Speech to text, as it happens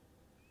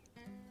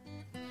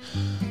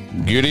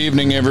Good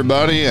evening,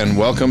 everybody, and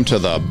welcome to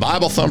the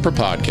Bible Thumper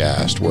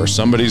Podcast, where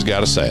somebody's got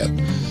to say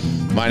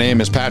it. My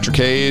name is Patrick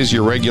Hayes,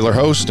 your regular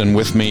host, and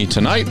with me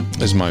tonight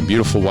is my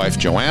beautiful wife,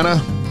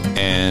 Joanna,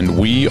 and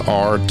we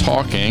are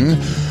talking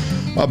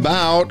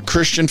about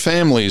Christian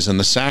families and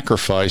the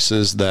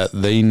sacrifices that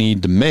they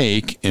need to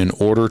make in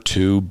order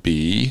to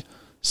be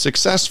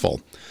successful.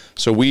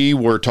 So we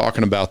were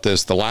talking about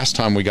this the last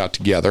time we got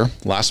together,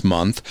 last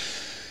month,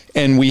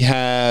 and we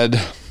had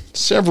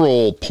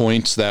several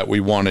points that we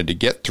wanted to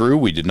get through.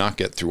 We did not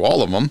get through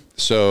all of them.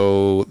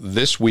 So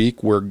this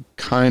week, we're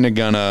kind of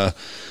going to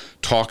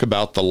talk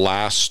about the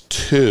last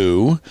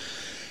two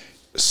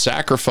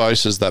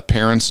sacrifices that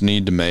parents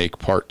need to make,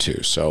 part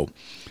two. So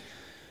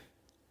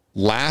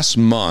last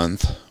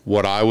month,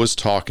 what I was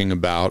talking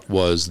about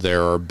was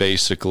there are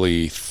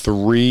basically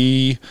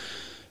three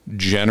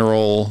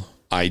general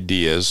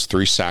ideas,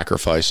 three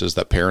sacrifices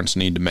that parents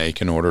need to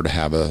make in order to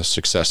have a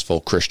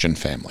successful Christian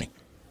family.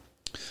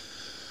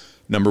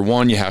 Number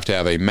one, you have to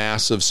have a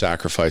massive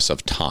sacrifice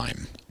of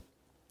time.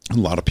 A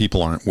lot of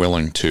people aren't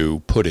willing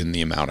to put in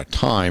the amount of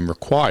time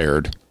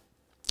required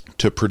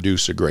to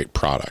produce a great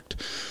product.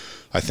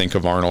 I think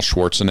of Arnold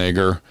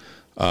Schwarzenegger.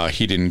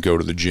 He didn't go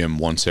to the gym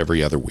once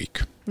every other week.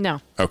 No.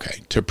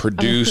 Okay. To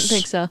produce, I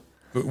don't think so.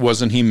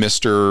 Wasn't he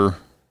Mr.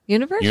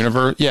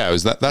 Universe? Yeah,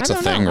 that's a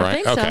thing, know.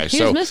 right? I think okay.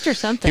 So. He was Mr.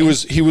 something.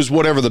 He was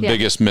whatever the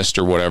biggest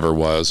Mr. whatever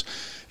was.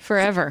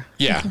 Forever.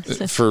 Yeah,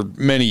 for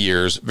many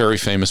years, very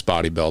famous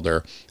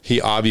bodybuilder. He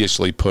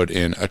obviously put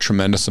in a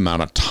tremendous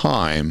amount of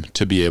time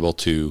to be able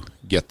to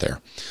get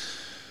there.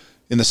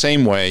 In the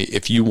same way,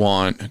 if you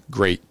want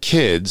great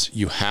kids,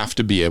 you have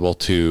to be able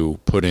to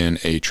put in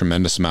a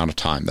tremendous amount of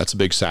time. That's a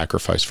big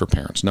sacrifice for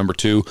parents. Number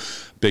two,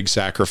 big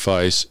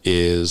sacrifice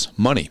is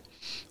money.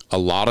 A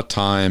lot of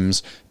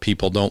times,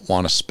 people don't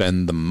want to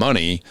spend the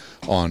money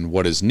on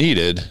what is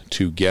needed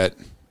to get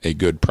a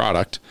good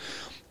product.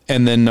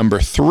 And then number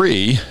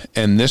three,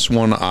 and this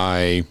one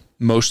I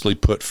mostly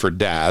put for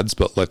dads,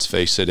 but let's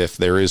face it, if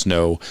there is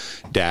no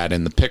dad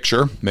in the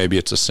picture, maybe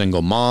it's a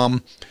single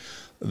mom,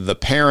 the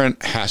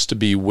parent has to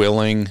be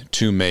willing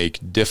to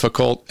make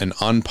difficult and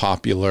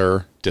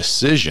unpopular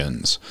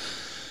decisions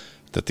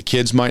that the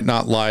kids might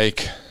not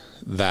like,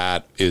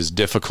 that is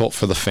difficult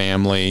for the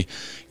family.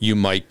 You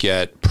might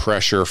get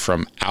pressure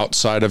from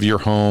outside of your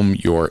home,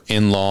 your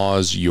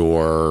in-laws,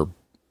 your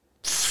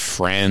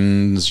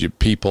friends, your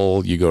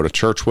people you go to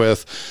church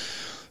with.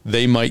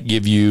 They might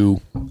give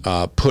you,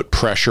 put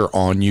pressure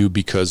on you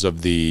because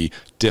of the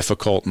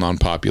difficult and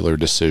unpopular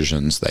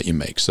decisions that you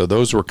make. So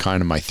those were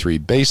kind of my three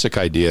basic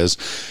ideas.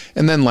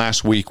 And then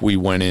last week we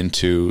went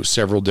into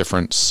several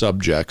different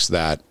subjects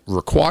that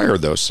require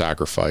those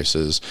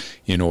sacrifices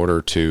in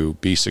order to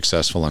be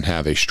successful and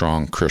have a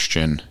strong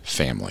Christian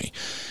family.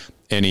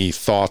 Any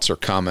thoughts or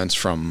comments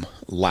from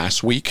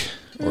last week,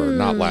 or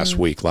not last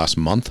week, last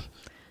month?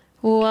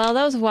 Well,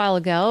 that was a while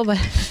ago, but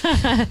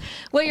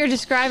what you're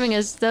describing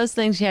is those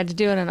things you had to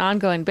do on an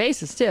ongoing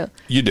basis, too.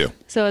 You do.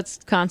 So it's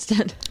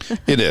constant.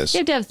 It is. You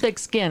have to have thick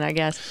skin, I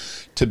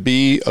guess. To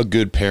be a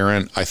good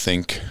parent, I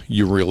think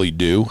you really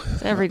do.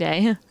 Every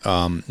day.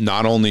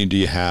 Not only do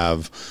you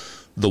have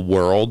the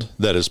world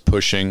that is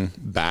pushing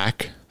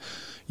back,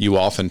 you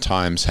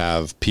oftentimes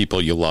have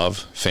people you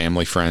love,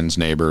 family, friends,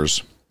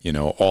 neighbors,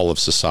 all of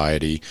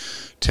society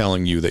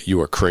telling you that you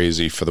are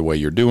crazy for the way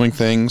you're doing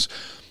things.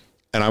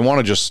 And I want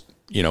to just,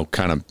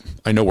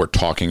 I know we're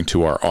talking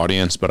to our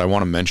audience, but I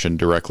want to mention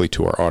directly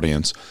to our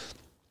audience,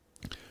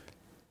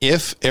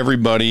 if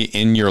everybody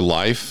in your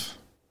life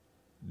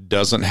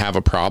doesn't have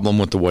a problem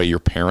with the way you're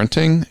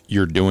parenting,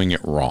 you're doing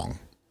it wrong.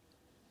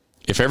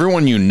 If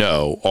everyone you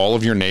know, all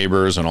of your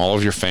neighbors and all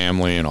of your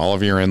family and all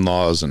of your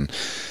in-laws and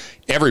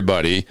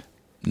everybody,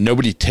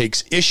 nobody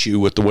takes issue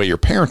with the way you're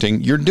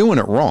parenting, you're doing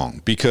it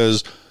wrong,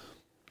 because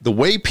the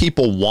way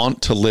people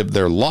want to live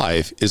their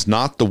life is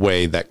not the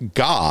way that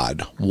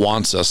God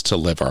wants us to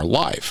live our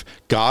life.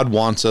 God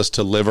wants us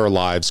to live our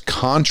lives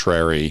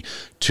contrary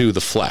to the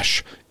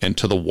flesh and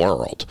to the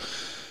world.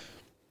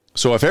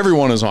 So if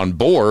everyone is on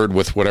board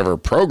with whatever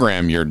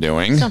program you're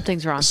doing,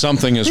 something's wrong.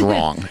 Something is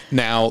wrong.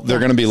 Now, there are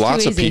going to be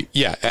lots of people.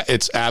 Yeah,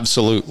 it's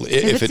absolutely.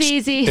 If it's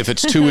easy. If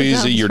it's too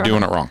easy, you're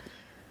doing it wrong.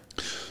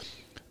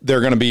 There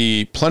are going to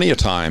be plenty of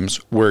times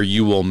where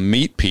you will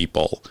meet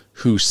people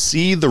who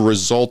see the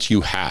results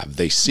you have.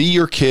 They see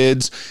your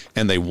kids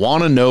and they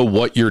want to know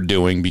what you're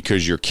doing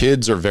because your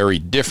kids are very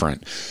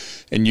different.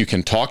 And you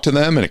can talk to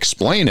them and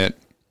explain it,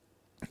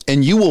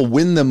 and you will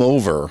win them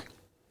over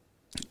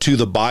to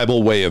the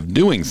Bible way of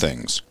doing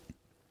things.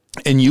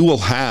 And you will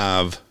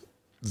have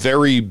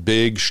very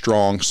big,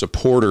 strong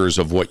supporters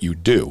of what you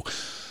do.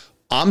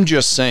 I'm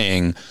just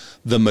saying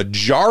the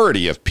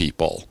majority of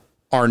people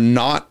are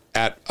not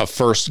at a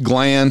first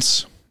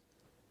glance,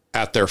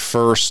 at their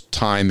first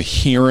time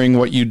hearing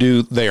what you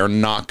do, they are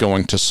not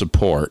going to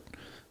support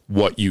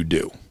what you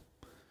do,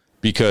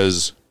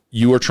 because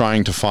you are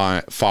trying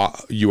to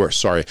you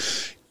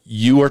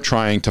are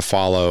trying to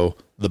follow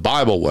the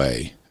Bible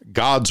way,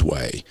 God's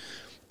way,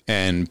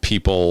 and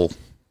people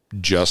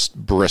just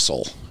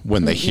bristle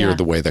when they hear Yeah.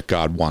 the way that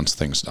God wants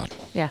things done.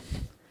 Yeah.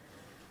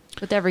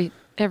 With every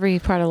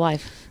part of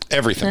life.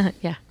 Everything,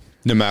 Yeah.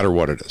 no matter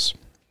what it is.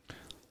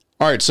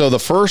 All right, so the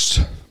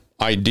first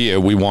idea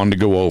we wanted to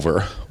go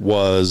over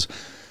was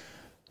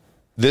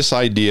this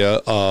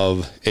idea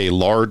of a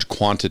large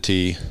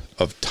quantity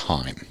of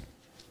time.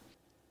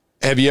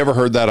 Have you ever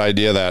heard that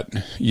idea that,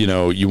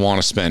 you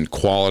want to spend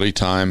quality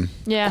time?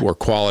 Yeah. Or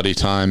quality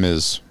time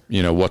is,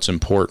 what's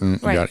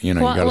important. Right. You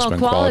got to spend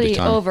quality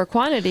time. Over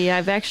quantity.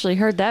 I've actually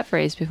heard that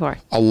phrase before.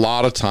 A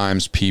lot of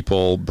times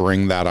people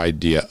bring that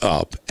idea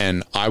up,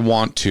 and I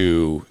want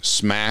to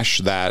smash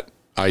that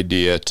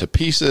idea to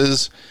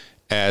pieces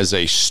as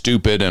a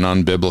stupid and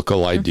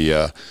unbiblical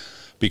idea,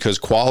 because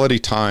quality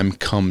time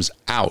comes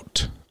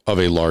out of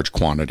a large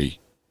quantity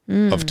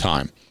of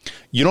time.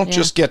 You don't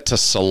just get to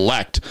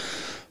select,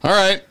 all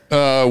right,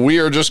 we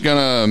are just going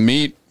to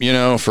meet,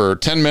 for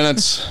 10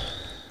 minutes.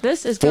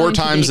 This is 4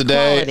 times a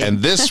day, quality. and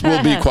this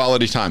will be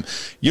quality time.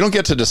 You don't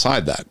get to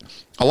decide that.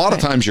 A lot of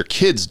times your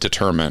kids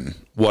determine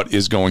what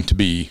is going to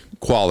be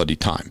quality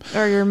time.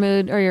 Or your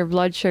mood or your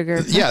blood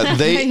sugar. Yeah,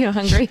 Are you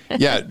hungry?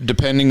 Yeah,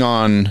 depending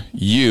on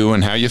you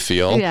and how you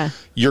feel. Yeah.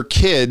 Your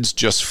kids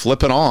just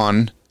flip it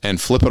on and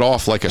flip it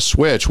off like a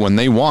switch when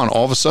they want.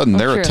 All of a sudden,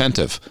 they're true.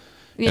 attentive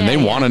Yeah, and they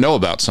yeah. want to know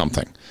about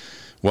something.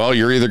 Well,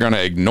 you're either going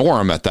to ignore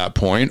them at that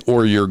point,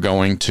 or you're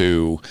going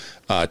to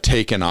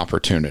take an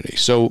opportunity.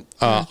 So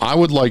I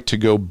would like to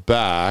go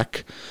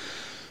back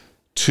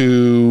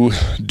to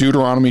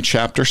Deuteronomy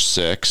chapter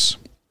 6.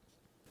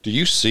 Do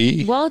you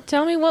see? Well,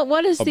 tell me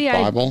what is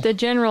Bible? the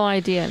general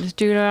idea? Is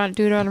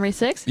Deuteronomy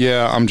 6?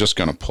 Yeah, I'm just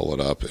going to pull it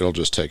up. It'll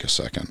just take a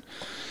second.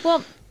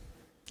 Well,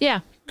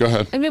 yeah. Go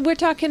ahead. I mean, we're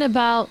talking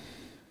about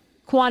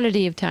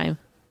quantity of time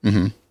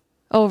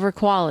over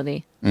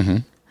quality.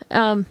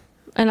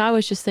 And I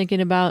was just thinking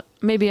about,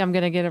 maybe I'm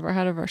going to get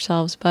ahead of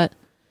ourselves, but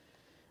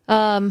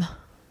how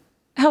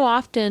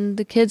often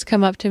the kids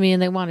come up to me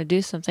and they want to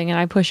do something and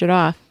I push it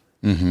off.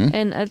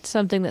 And that's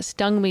something that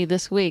stung me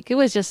this week. It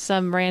was just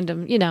some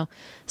random,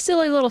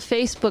 silly little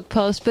Facebook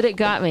post, but it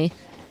got me.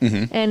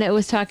 And it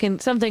was talking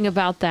something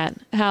about that,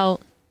 how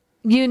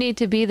you need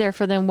to be there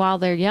for them while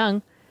they're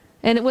young.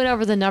 And it went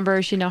over the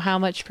numbers, how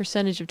much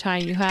percentage of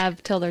time you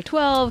have till they're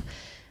 12,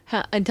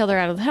 until they're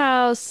out of the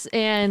house.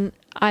 And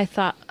I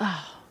thought,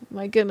 oh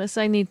my goodness,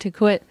 I need to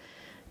quit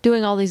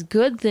doing all these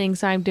good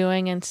things I'm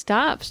doing and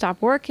stop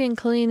working,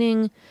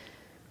 cleaning,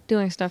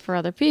 doing stuff for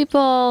other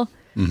people.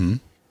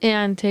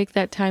 And take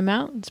that time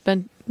out and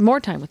spend more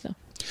time with them.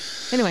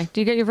 Anyway, do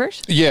you get your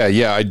verse?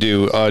 Yeah, I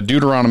do.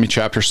 Deuteronomy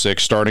chapter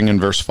 6, starting in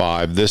verse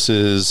 5. This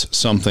is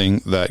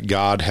something that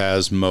God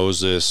has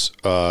Moses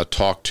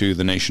talk to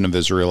the nation of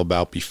Israel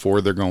about before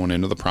they're going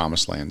into the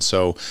promised land.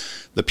 So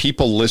the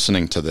people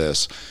listening to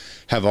this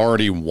have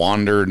already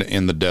wandered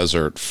in the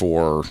desert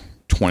for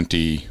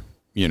 20,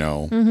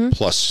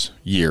 plus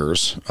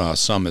years,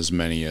 some as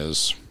many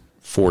as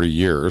 40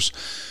 years.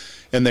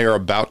 And they are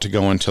about to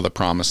go into the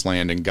promised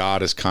land, and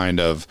God has kind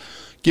of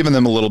given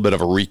them a little bit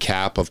of a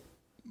recap of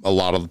a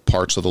lot of the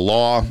parts of the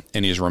law,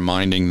 and he's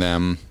reminding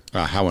them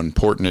how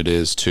important it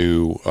is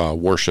to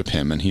worship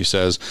him. And he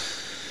says,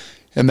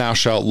 "And thou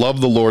shalt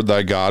love the Lord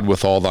thy God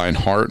with all thine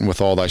heart, and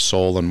with all thy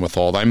soul, and with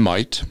all thy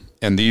might.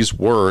 And these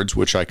words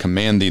which I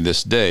command thee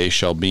this day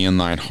shall be in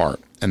thine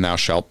heart, and thou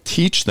shalt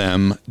teach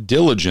them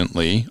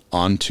diligently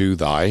unto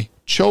thy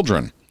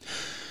children.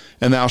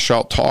 And thou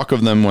shalt talk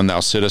of them when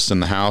thou sittest in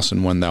the house,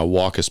 and when thou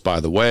walkest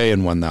by the way,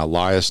 and when thou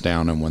liest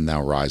down, and when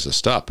thou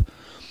risest up."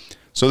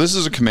 So this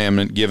is a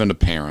commandment given to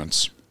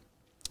parents.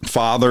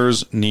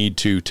 Fathers need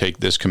to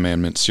take this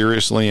commandment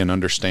seriously and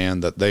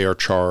understand that they are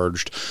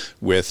charged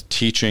with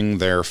teaching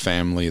their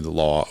family the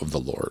law of the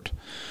Lord.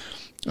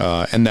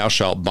 And thou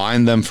shalt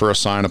bind them for a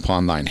sign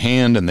upon thine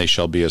hand, and they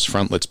shall be as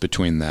frontlets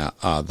between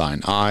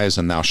thine eyes,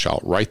 and thou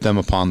shalt write them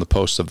upon the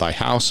posts of thy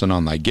house and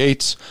on thy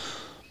gates.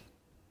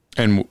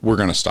 And we're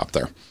going to stop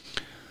there.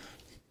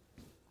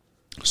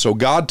 So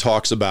God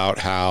talks about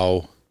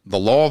how the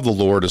law of the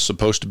Lord is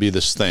supposed to be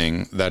this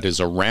thing that is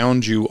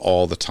around you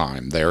all the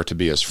time. They are to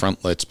be as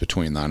frontlets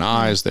between thine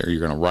eyes. There, you're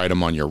going to write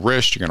them on your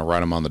wrist. You're going to write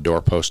them on the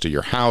doorpost of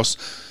your house.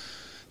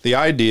 The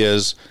idea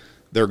is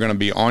they're going to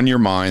be on your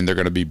mind. They're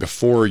going to be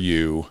before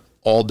you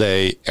all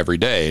day, every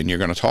day. And you're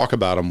going to talk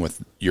about them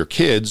with your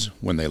kids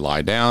when they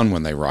lie down,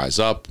 when they rise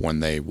up,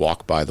 when they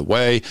walk by the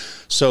way.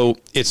 So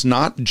it's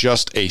not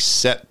just a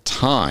set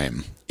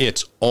time.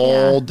 It's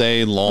all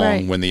day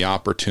long when the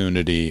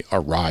opportunity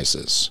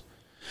arises.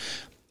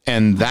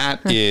 And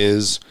that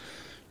is,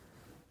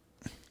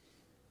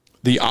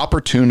 the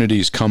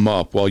opportunities come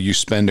up while you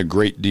spend a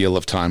great deal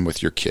of time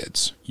with your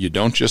kids. You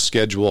don't just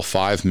schedule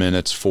 5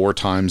 minutes 4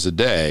 times a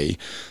day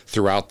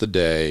throughout the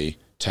day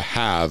to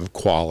have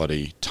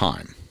quality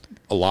time.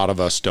 A lot of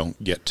us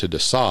don't get to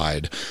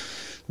decide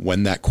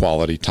when that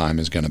quality time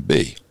is going to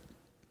be.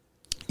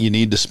 You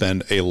need to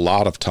spend a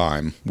lot of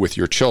time with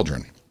your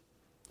children.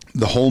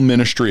 The whole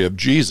ministry of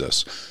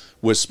Jesus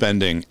was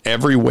spending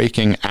every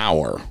waking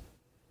hour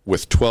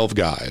with 12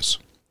 guys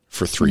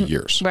for 3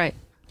 years. Right.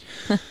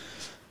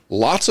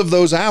 Lots of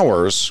those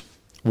hours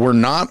were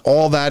not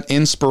all that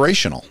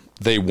inspirational.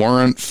 They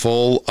weren't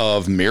full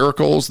of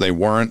miracles. They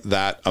weren't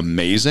that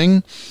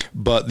amazing,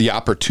 but the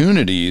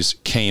opportunities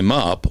came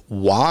up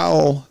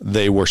while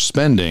they were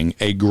spending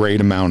a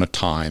great amount of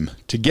time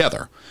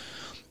together.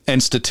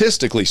 And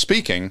statistically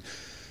speaking,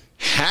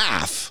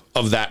 half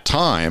of that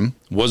time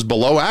was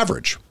below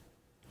average.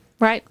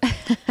 Right.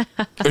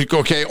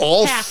 Okay,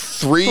 all Half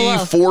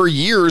 3-4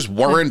 years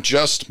weren't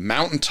just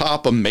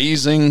mountaintop,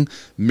 amazing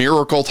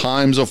miracle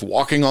times of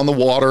walking on the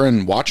water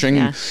and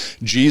watching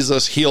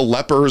Jesus heal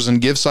lepers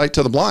and give sight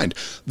to the blind.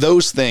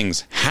 Those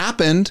things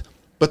happened,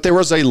 but there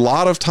was a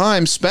lot of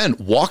time spent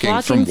walking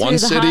from one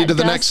city to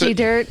the next city.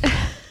 Dirt.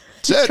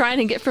 Trying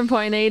to get from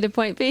point A to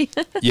point B.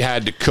 You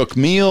had to cook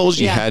meals,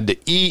 you had to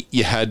eat,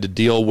 you had to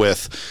deal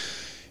with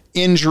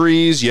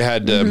injuries, you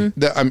had to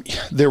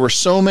there were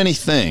so many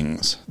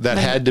things that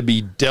had to be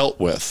dealt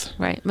with.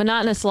 Right.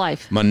 Monotonous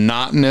life.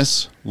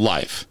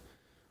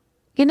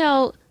 You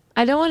know,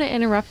 I don't want to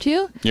interrupt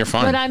you. You're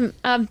fine. But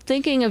I'm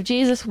thinking of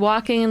Jesus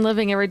walking and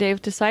living every day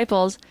with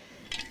disciples,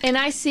 and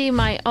I see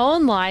my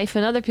own life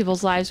and other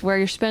people's lives where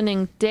you're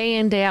spending day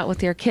in, day out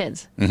with your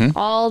kids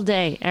all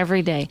day,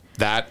 every day.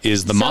 That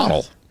is the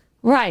model.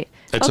 Right.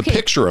 It's a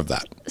picture of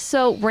that.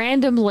 So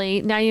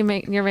randomly, now you're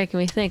making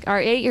me think. Our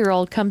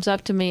 8-year-old comes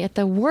up to me at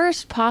the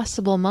worst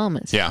possible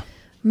moments. Yeah.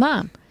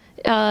 Mom,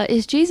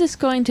 is Jesus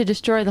going to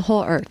destroy the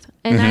whole earth?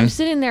 And I'm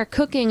sitting there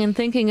cooking and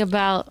thinking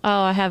about,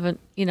 I haven't,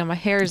 my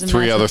hair's in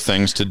 3 other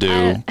things to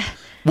do,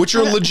 which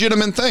are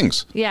legitimate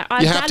things. Yeah,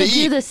 I've got to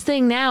do this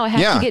thing now. I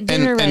have to get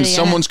dinner ready. And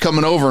someone's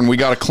coming over and we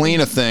got to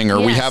clean a thing,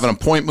 or we have an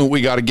appointment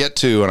we got to get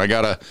to, and I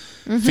got to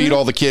feed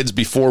all the kids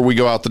before we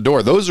go out the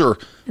door. Those are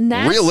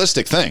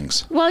realistic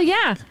things. Well,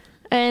 yeah.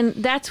 And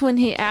that's when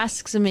he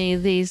asks me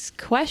these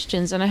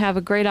questions, and I have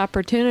a great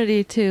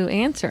opportunity to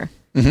answer.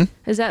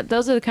 Those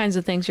are the kinds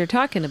of things you're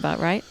talking about,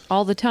 right?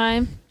 All the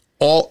time?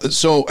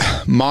 So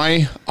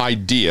my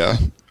idea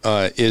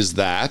is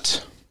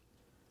that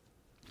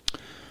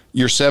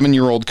your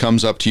 7-year-old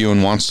comes up to you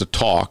and wants to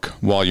talk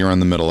while you're in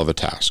the middle of a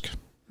task.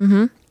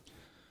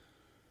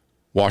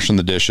 Washing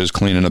the dishes,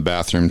 cleaning a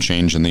bathroom,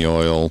 changing the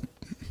oil,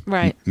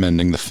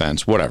 mending the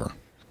fence, whatever.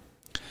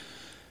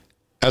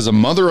 As a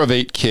mother of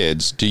 8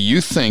 kids, do you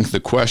think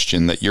the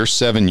question that your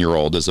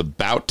 7-year-old is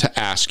about to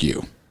ask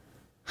you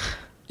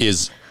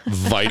is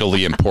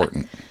vitally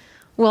important?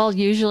 Well,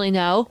 usually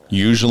no.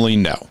 Usually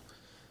no.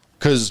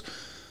 Because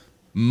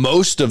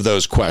most of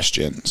those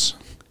questions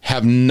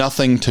have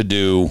nothing to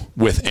do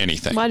with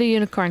anything. Why do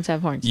unicorns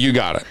have horns? You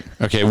got it.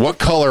 Okay, what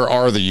color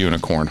are the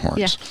unicorn horns?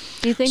 Yeah.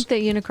 Do you think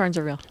that unicorns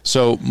are real?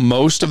 So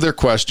most of their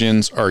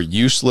questions are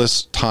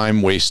useless,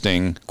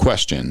 time-wasting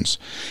questions.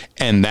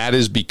 And that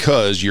is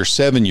because your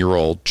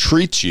 7-year-old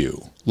treats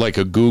you like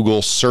a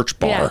Google search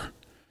bar. Yeah.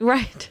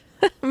 Right.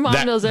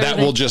 Mom knows everything.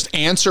 That will just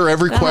answer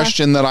every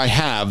question that I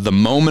have the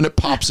moment it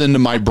pops into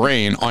my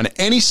brain on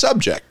any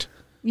subject.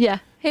 Yeah.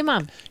 Hey,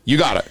 Mom. You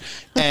got it.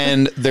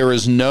 And there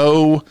is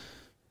no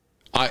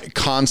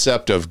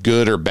concept of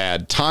good or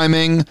bad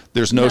timing.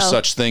 There's no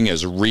such thing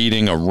as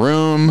reading a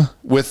room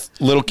with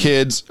little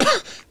kids.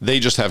 They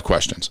just have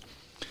questions.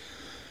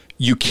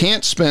 You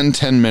can't spend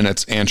 10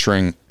 minutes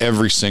answering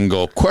every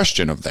single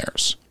question of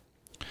theirs.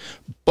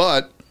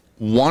 But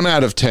 1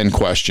 out of 10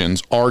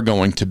 questions are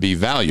going to be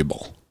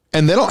valuable.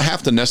 And they don't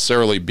have to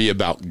necessarily be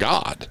about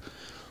God,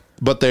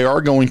 but they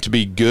are going to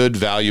be good,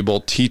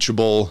 valuable,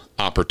 teachable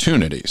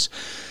opportunities.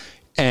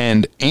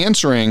 And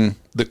answering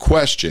the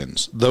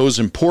questions, those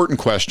important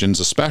questions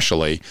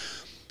especially,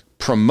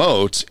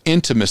 promotes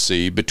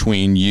intimacy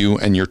between you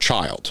and your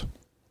child.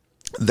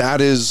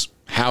 That is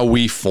how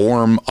we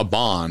form a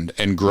bond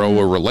and grow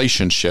a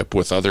relationship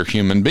with other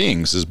human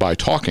beings, is by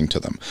talking to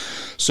them.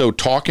 So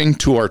talking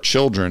to our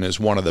children is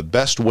one of the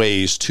best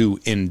ways to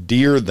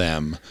endear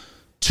them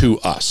to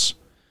us.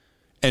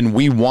 And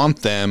we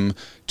want them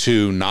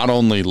to not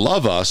only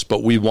love us,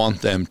 but we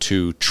want them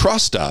to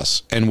trust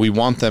us, and we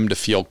want them to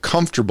feel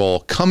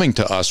comfortable coming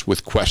to us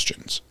with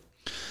questions.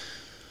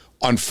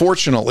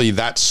 Unfortunately,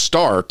 that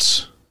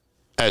starts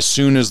as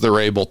soon as they're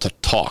able to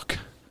talk.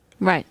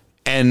 Right.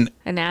 And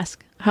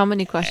ask how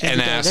many questions a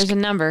day. There's a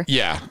number.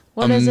 Yeah.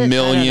 What is it?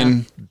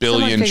 Million,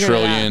 billion,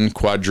 trillion,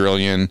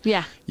 quadrillion.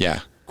 Yeah. Yeah.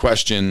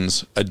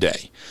 Questions a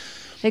day.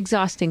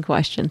 Exhausting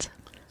questions.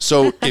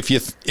 So if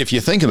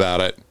you think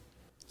about it,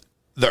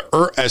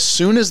 as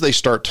soon as they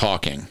start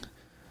talking,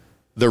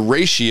 the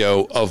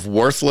ratio of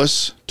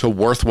worthless to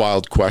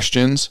worthwhile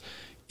questions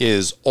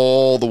is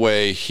all the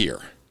way here.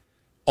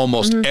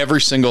 Almost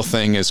every single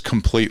thing is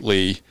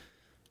completely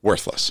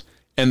worthless.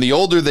 And the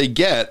older they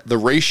get, the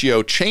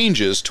ratio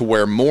changes to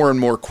where more and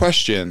more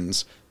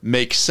questions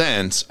make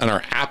sense and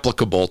are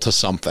applicable to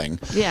something.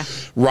 Yeah.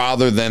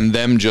 Rather than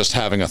them just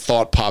having a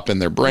thought pop in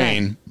their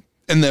brain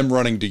and them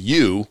running to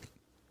you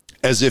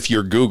as if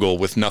you're Google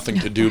with nothing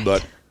to do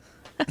but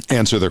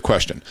answer their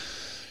question.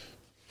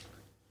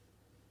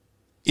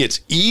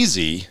 It's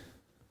easy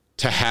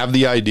to have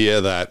the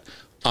idea that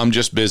I'm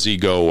just busy,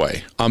 go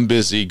away. I'm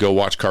busy, go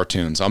watch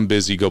cartoons. I'm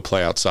busy, go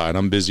play outside.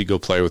 I'm busy, go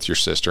play with your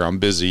sister. I'm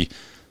busy,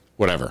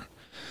 whatever.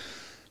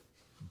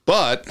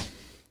 But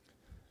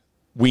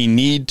we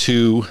need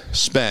to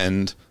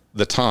spend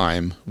the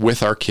time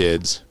with our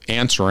kids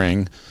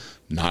answering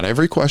not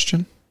every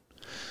question.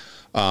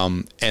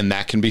 And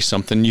that can be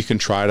something you can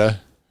try to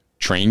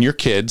train your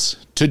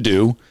kids to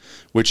do,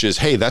 which is,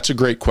 hey, that's a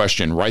great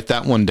question. Write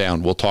that one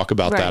down. We'll talk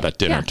about that at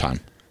dinner time.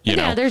 You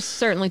know, there's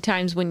certainly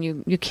times when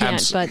you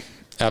can't, but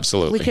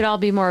absolutely. We could all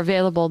be more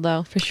available,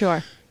 though, for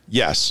sure.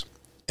 Yes.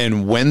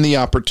 And when the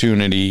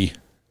opportunity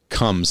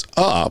comes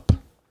up,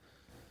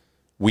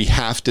 we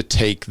have to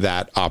take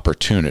that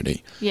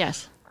opportunity.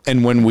 Yes.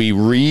 And when we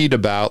read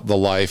about the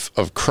life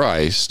of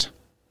Christ,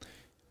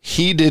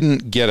 he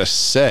didn't get a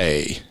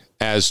say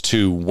as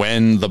to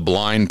when the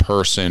blind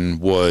person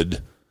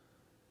would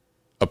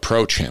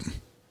approach him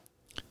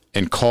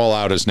and call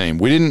out his name.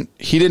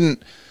 He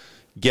didn't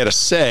get a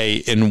say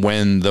in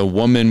when the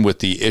woman with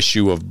the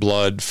issue of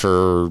blood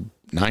for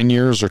 9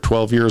 years or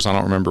 12 years, I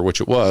don't remember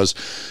which it was,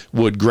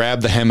 would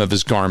grab the hem of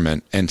his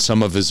garment and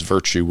some of his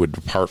virtue would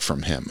depart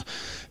from him.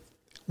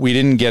 He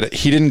didn't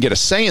get a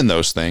say in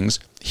those things.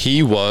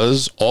 He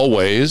was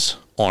always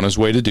on his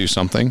way to do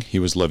something. He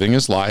was living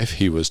his life.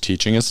 He was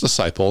teaching his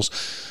disciples.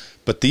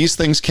 But these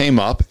things came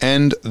up,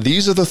 and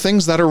these are the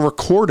things that are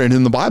recorded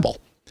in the Bible.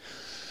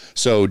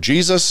 So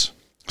Jesus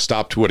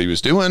stopped what he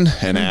was doing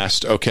and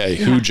asked, okay,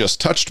 who just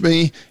touched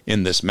me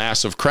in this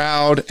massive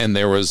crowd? And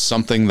there was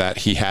something that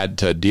he had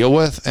to deal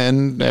with,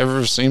 and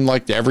it seemed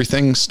like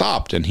everything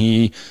stopped, and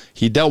he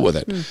dealt with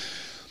it.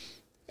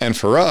 And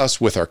for us,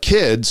 with our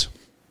kids,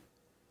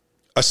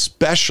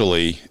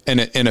 especially, and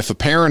if a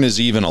parent is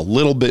even a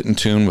little bit in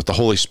tune with the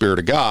Holy Spirit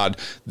of God,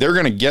 they're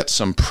going to get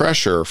some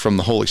pressure from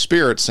the Holy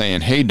Spirit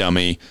saying, hey,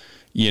 dummy,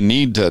 you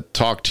need to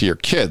talk to your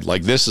kid.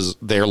 Like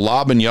they're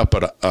lobbing you up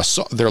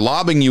they're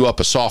lobbing you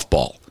up a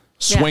softball.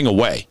 Swing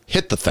away,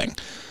 hit the thing.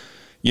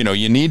 You know,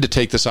 you need to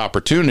take this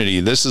opportunity.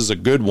 This is a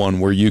good one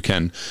where you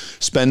can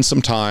spend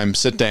some time,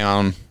 sit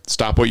down,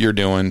 stop what you're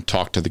doing,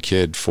 talk to the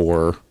kid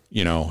for,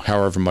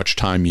 however much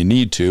time you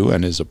need to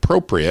and is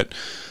appropriate.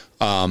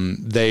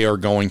 They are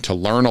going to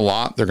learn a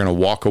lot. They're going to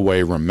walk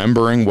away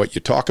remembering what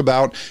you talk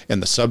about,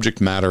 and the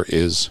subject matter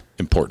is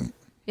important.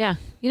 Yeah.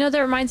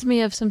 That reminds me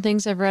of some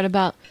things I've read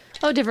about,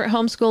 different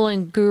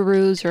homeschooling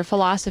gurus or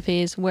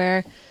philosophies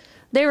where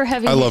they were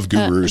having... I love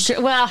gurus.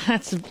 I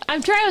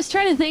was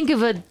trying to think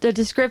of a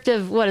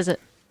descriptive, what is it?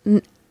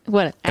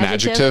 What? An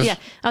adjective? Yeah.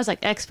 I was like,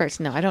 experts.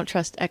 No, I don't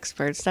trust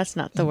experts. That's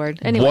not the word.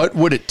 Anyway. What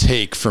would it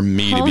take for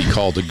me to be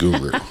called a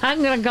guru?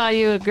 I'm going to call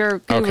you a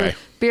guru. Okay.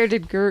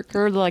 Bearded guru.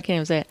 I can't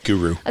even say it.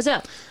 Guru.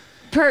 So,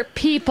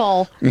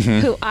 people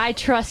who I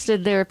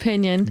trusted their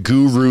opinion.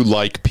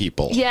 Guru-like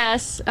people.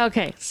 Yes.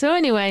 Okay. So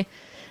anyway,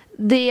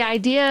 the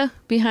idea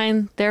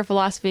behind their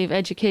philosophy of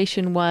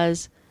education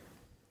was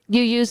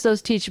you use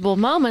those teachable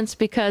moments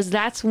because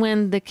that's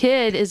when the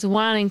kid is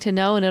wanting to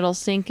know and it'll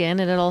sink in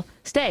and it'll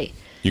stay.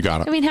 You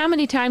got it. I mean, how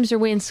many times are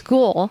we in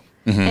school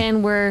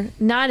and we're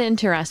not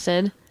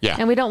interested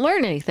and we don't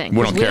learn anything?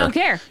 We don't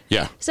care.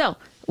 Yeah. So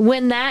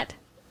when that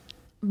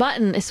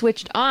button is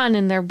switched on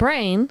in their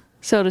brain,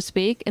 so to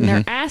speak, and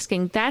they're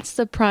asking, that's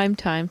the prime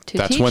time to teach.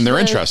 That's when they're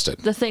interested.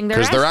 The thing they're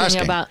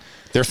asking about.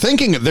 They're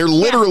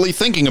literally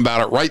thinking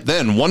about it right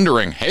then,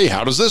 wondering, hey,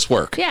 how does this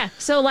work? Yeah.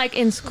 So like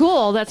in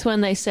school, that's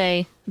when they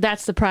say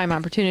that's the prime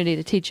opportunity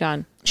to teach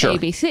on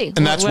ABC.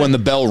 And that's when the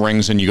bell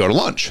rings and you go to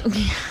lunch.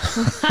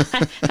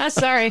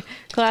 Sorry,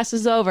 class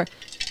is over.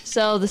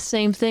 So the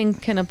same thing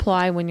can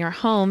apply when you're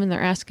home and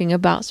they're asking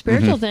about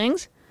spiritual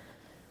things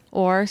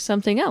or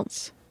something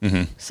else.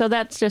 So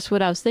that's just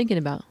what I was thinking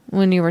about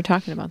when you were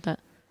talking about that.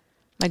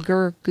 My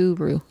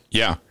guru.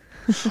 Yeah.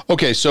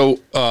 Okay, so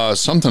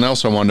something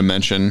else I wanted to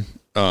mention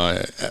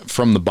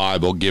from the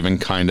Bible, given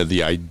kind of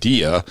the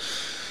idea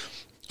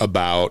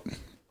about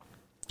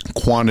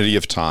quantity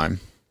of time,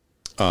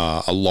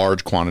 a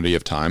large quantity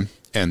of time,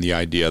 and the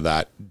idea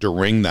that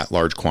during that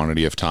large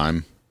quantity of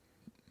time,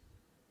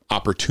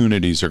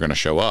 opportunities are going to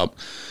show up.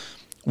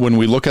 When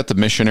we look at the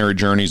missionary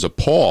journeys of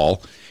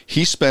Paul,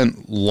 he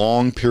spent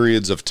long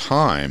periods of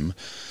time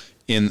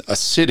in a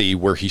city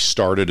where he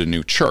started a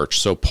new church.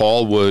 So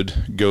Paul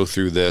would go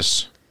through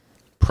this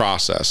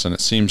process, and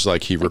it seems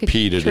like he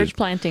repeated church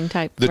planting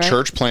type, the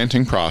church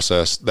planting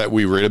process that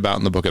we read about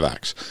in the book of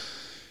Acts.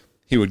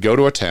 He would go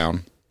to a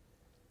town,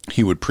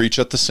 he would preach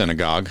at the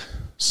synagogue.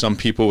 Some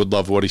people would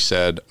love what he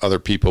said, other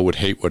people would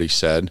hate what he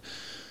said.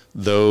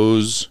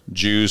 Those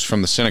Jews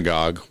from the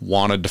synagogue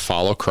wanted to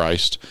follow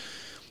Christ.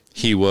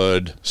 He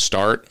would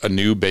start a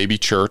new baby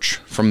church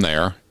from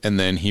there, and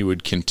then he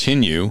would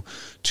continue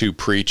to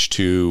preach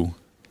to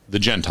the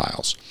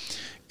Gentiles.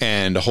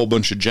 And a whole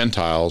bunch of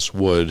Gentiles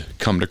would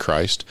come to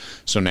Christ.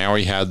 So now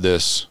he had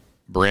this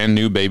brand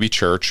new baby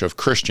church of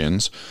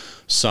Christians.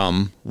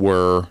 Some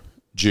were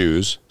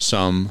Jews,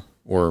 some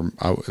were,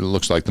 it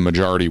looks like the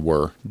majority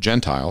were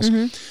Gentiles.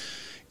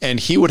 And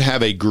he would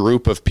have a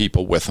group of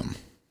people with him,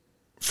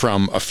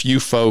 from a few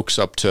folks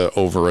up to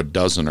over a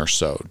dozen or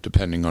so,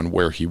 depending on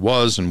where he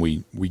was. And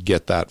we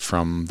get that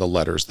from the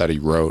letters that he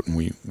wrote,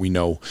 and we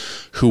know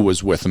who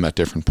was with him at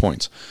different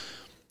points.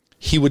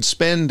 He would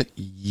spend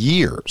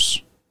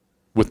years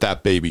with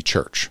that baby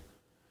church.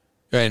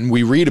 And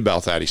we read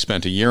about that. He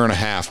spent 1.5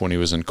 years when he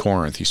was in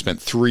Corinth. He spent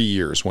 3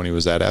 years when he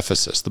was at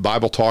Ephesus. The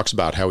Bible talks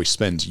about how he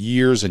spends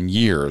years and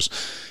years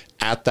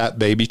at that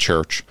baby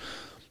church,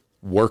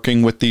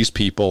 working with these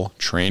people,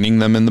 training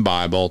them in the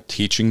Bible,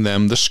 teaching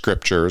them the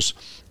scriptures,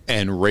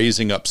 and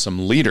raising up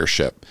some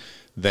leadership.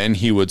 Then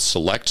he would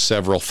select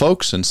several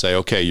folks and say,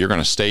 okay, you're going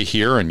to stay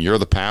here and you're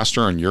the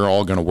pastor and you're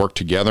all going to work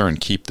together and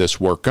keep this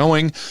work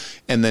going.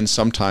 And then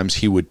sometimes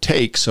he would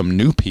take some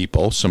new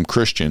people, some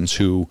Christians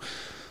who,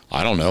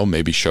 I don't know,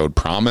 maybe showed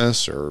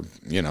promise or,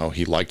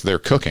 he liked their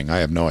cooking. I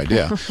have no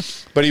idea.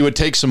 But he would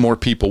take some more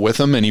people with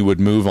him and he would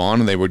move on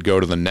and they would go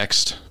to the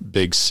next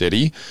big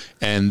city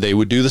and they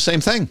would do the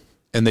same thing.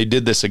 And they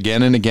did this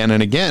again and again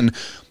and again.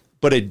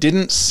 But it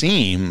didn't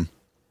seem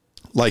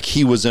like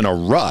he was in a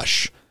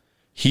rush.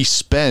 He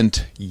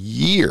spent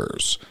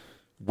years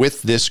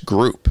with this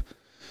group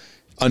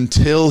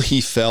until he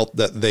felt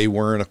that they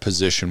were in a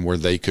position where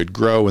they could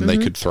grow and they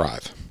could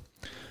thrive.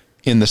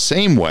 In the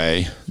same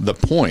way, the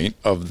point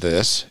of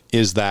this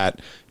is that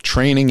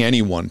training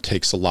anyone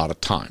takes a lot of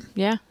time.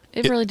 Yeah,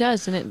 it really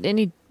does. And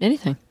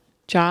anything,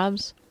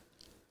 jobs.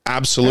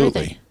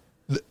 Absolutely.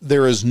 Everything.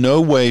 There is no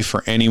way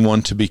for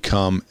anyone to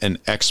become an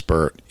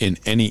expert in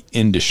any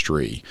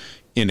industry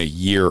in a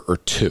year or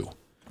two.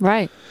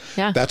 Right.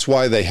 Yeah. That's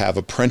why they have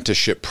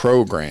apprenticeship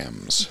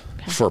programs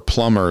for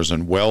plumbers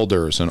and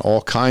welders and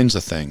all kinds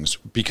of things,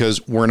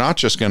 because we're not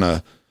just going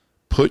to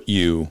put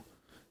you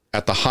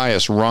at the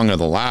highest rung of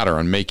the ladder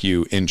and make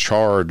you in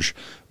charge,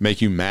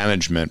 make you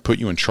management, put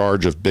you in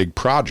charge of big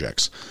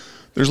projects.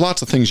 There's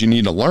lots of things you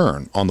need to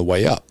learn on the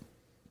way up.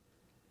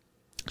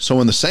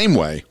 So in the same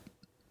way,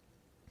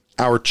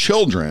 our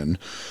children,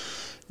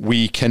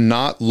 we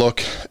cannot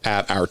look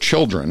at our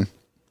children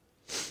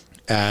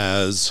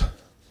as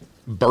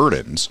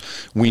burdens.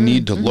 We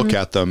need to look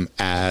at them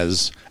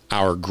as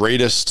our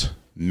greatest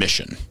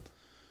mission.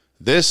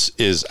 This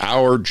is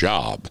our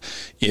job,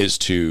 is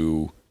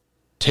to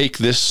take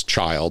this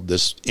child,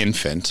 this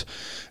infant,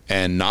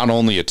 and not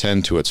only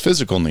attend to its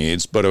physical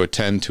needs, but to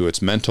attend to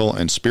its mental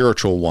and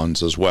spiritual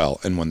ones as well.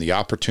 And when the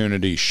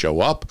opportunities show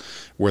up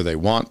where they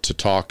want to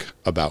talk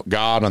about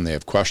God and they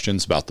have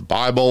questions about the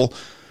Bible,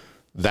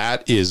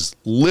 that is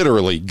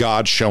literally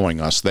God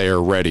showing us they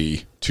are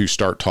ready to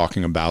start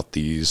talking about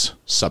these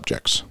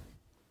subjects.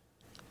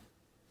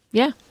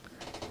 Yeah.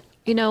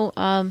 We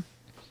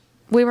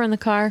were in the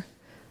car,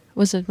 it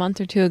was a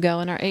month or two ago,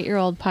 and our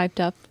 8-year-old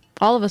piped up.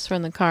 All of us were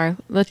in the car,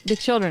 the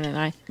children and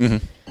I.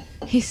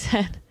 Mm-hmm. He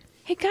said,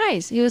 hey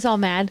guys, he was all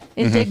mad,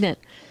 indignant.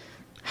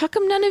 How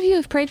come none of you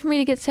have prayed for me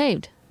to get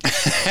saved?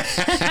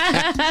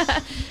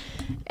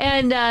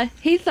 And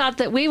he thought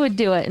that we would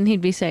do it and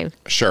he'd be saved.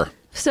 Sure.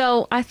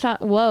 So I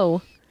thought,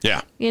 whoa.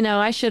 Yeah.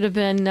 I should have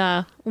been,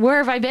 where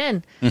have I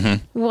been?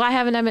 Mm-hmm. Well, I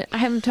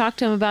haven't talked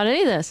to him about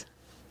any of this.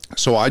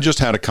 So I just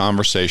had a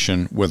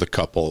conversation with a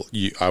couple.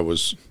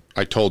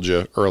 I told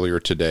you earlier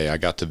today, I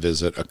got to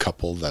visit a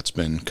couple that's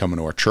been coming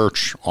to our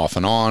church off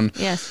and on.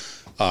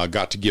 Yes.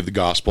 Got to give the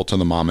gospel to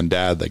the mom and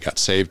dad. They got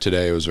saved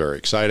today. It was very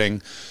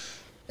exciting.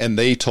 And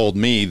they told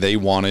me they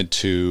wanted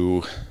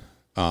to,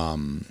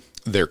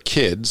 their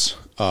kids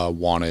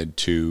wanted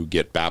to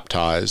get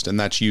baptized. And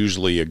that's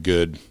usually a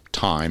good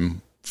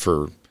time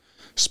for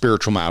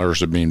spiritual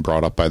matters are being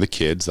brought up by the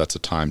kids. That's a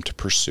time to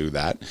pursue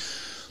that.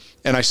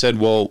 And I said,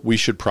 well, we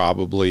should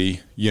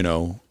probably,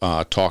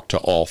 talk to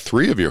all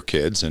 3 of your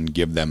kids and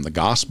give them the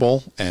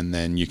gospel, and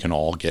then you can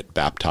all get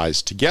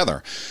baptized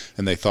together.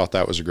 And they thought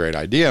that was a great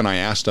idea. And I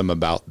asked them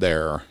about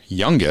their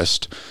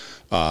youngest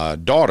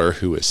daughter,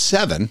 who is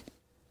 7.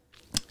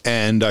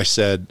 And I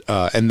said,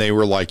 and they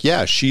were like,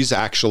 yeah, she's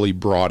actually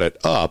brought it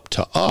up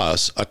to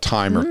us a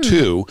time or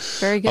two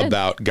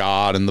about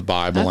God and the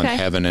Bible and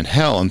heaven and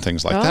hell and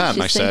things like that.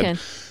 And I said,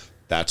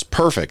 that's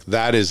perfect.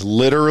 That is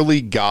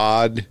literally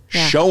God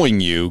showing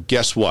you,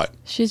 guess what?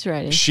 She's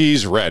ready.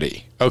 She's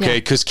ready. Okay,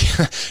 because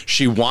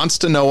she wants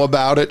to know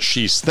about it.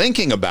 She's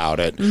thinking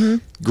about it. Mm-hmm.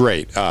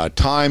 Great.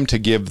 Time to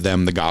give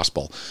them the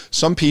gospel.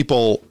 Some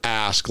people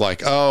ask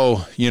like,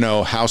 oh,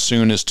 how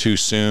soon is too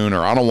soon?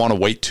 Or I don't want to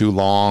wait too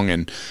long.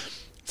 And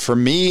for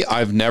me,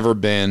 I've never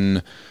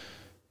been,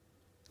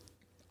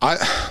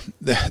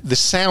 this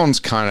sounds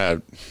kind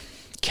of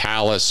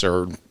callous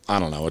or I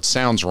don't know. It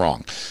sounds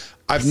wrong.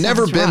 I've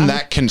never been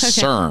that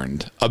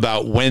concerned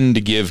about when to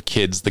give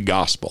kids the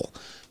gospel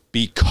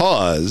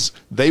because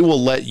they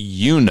will let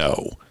you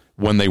know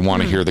when they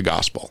want to hear the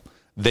gospel.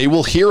 They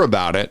will hear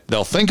about it,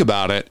 they'll think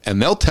about it,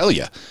 and they'll tell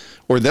you,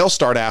 or they'll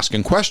start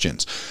asking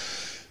questions.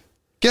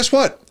 Guess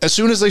what? As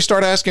soon as they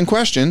start asking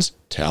questions,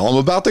 tell them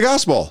about the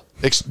gospel.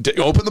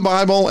 Open the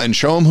Bible and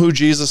show them who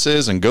Jesus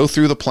is and go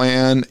through the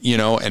plan,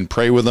 and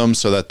pray with them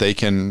so that they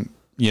can,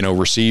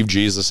 receive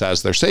Jesus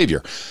as their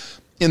Savior.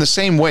 In the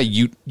same way,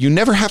 you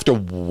never have to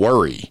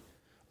worry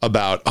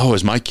about, oh,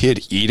 is my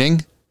kid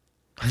eating?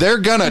 They're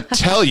going to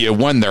tell you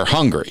when they're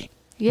hungry.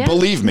 Yeah,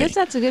 believe me. Yes,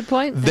 that's a good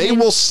point. They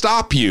will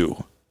stop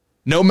you.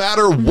 No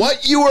matter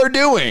what you are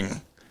doing,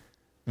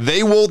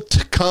 they will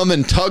come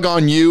and tug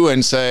on you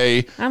and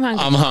say,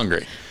 I'm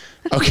hungry.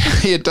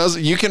 Okay, it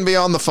doesn't. You can be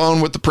on the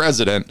phone with the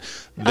president.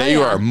 They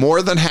are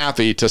more than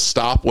happy to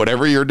stop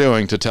whatever you're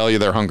doing to tell you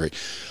they're hungry.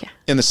 Yeah.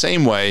 In the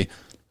same way,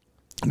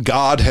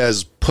 God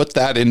has put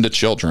that into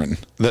children,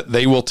 that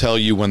they will tell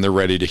you when they're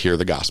ready to hear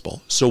the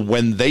gospel. So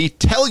when they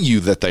tell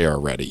you that they are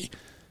ready,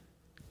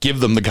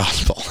 give them the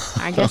gospel.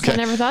 I guess I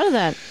never thought of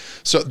that.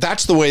 So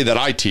that's the way that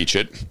I teach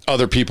it.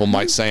 Other people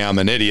might say I'm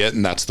an idiot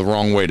and that's the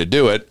wrong way to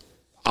do it.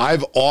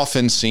 I've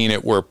often seen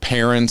it where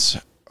parents,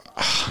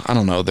 I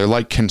don't know, they're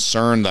like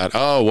concerned that,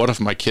 oh, what if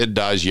my kid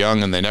dies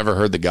young and they never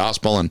heard the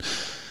gospel? And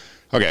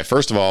okay,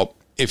 first of all,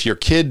 if your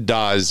kid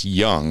dies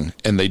young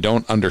and they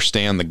don't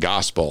understand the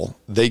gospel,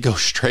 they go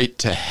straight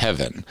to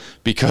heaven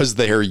because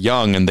they are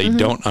young and they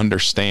don't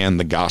understand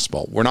the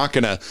gospel. We're not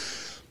going to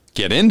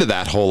get into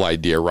that whole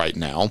idea right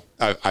now.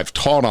 I've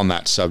taught on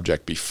that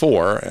subject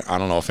before. I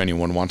don't know if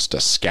anyone wants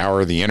to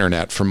scour the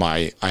internet for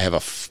I have a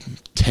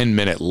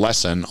 10-minute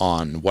lesson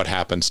on what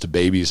happens to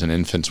babies and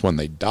infants when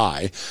they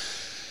die.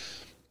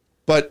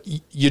 But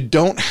you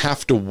don't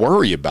have to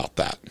worry about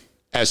that.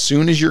 As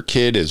soon as your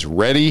kid is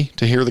ready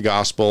to hear the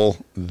gospel,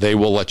 they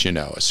will let you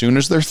know. As soon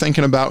as they're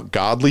thinking about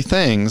godly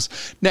things.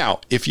 Now,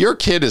 if your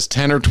kid is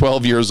 10 or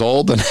 12 years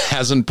old and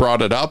hasn't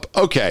brought it up,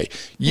 okay,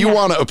 you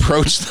want to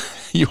approach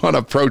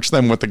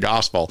them with the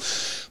gospel.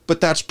 But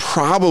that's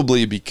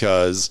probably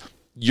because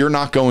you're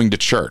not going to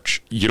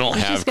church. You don't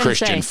have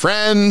Christian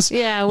friends.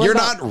 Yeah, you're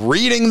not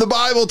reading the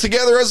Bible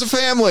together as a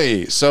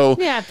family. So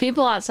yeah,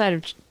 people outside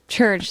of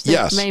church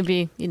that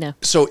maybe,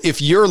 So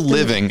if you're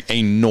living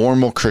a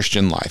normal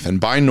Christian life, and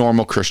by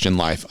normal Christian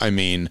life, I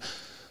mean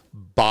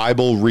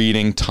Bible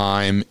reading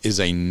time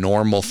is a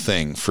normal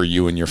thing for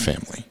you and your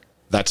family.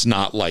 That's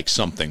not like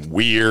something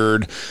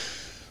weird.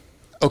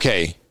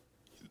 Okay,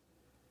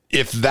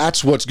 if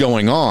that's what's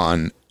going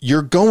on,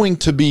 you're going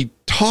to be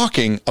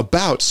talking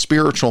about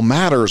spiritual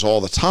matters all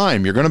the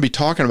time. You're going to be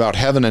talking about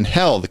heaven and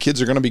hell. The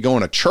kids are going to be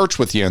going to church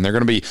with you, and they're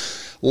going to be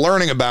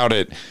learning about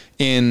it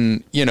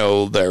in,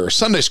 their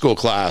Sunday school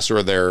class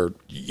or their,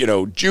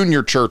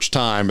 junior church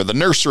time or the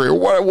nursery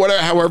or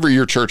whatever, however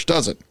your church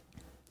does it.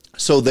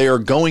 So they are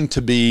going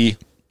to be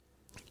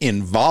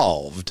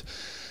involved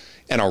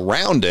and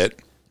around it,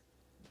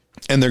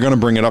 and they're going to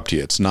bring it up to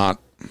you. It's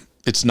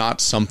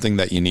not something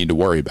that you need to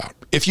worry about.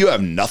 If you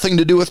have nothing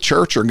to do with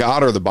church or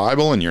God or the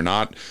Bible and you're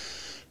not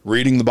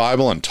reading the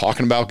Bible and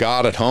talking about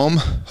God at home,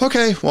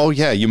 okay, well,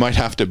 yeah, you might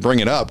have to bring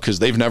it up because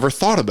they've never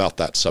thought about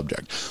that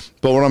subject.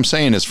 But what I'm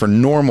saying is for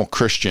normal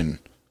Christian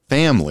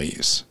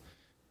families,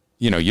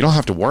 you don't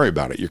have to worry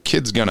about it. Your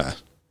kid's gonna,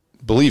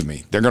 believe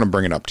me, they're gonna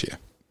bring it up to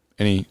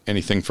you.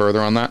 Anything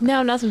further on that?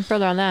 No, nothing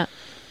further on that.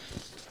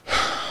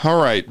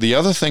 All right. The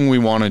other thing we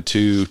wanted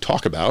to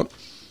talk about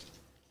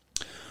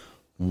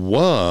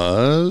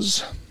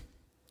was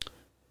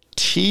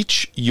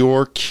teach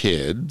your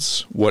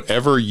kids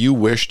whatever you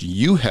wished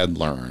you had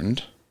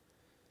learned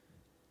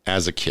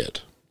as a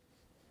kid.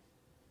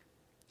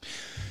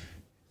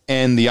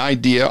 And the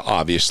idea,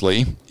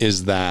 obviously,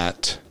 is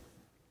that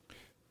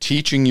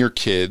teaching your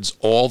kids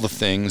all the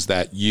things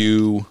that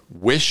you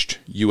wished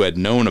you had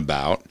known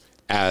about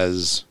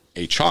as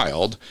a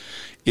child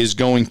is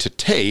going to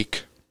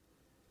take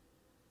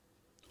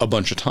a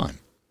bunch of time.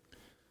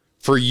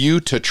 For you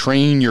to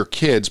train your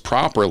kids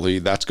properly,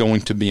 that's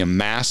going to be a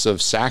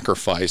massive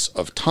sacrifice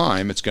of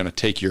time. It's going to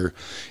take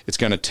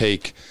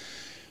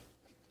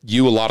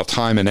you a lot of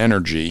time and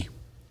energy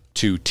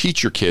to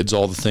teach your kids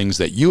all the things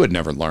that you had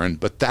never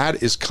learned. But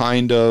that is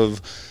kind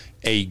of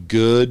a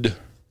good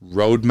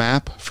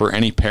roadmap for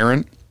any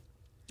parent.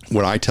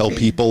 What I tell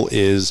people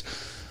is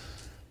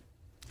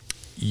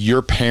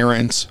your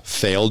parents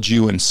failed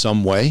you in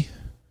some way,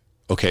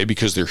 okay,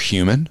 because they're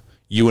human.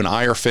 You and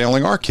I are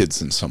failing our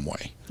kids in some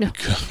way. No.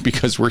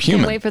 Because we're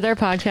human. Can't wait for their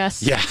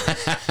podcast. Yeah.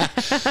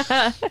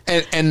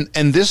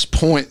 and this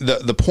point,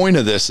 the point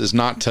of this is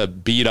not to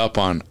beat up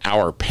on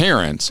our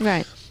parents.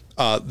 Right.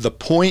 The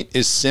point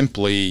is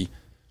simply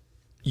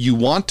you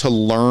want to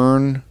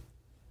learn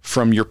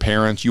from your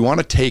parents. You want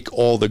to take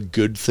all the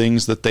good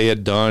things that they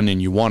had done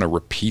and you want to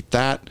repeat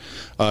that.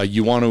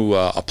 You want to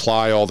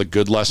apply all the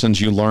good lessons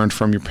you learned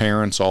from your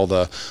parents, all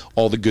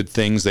the good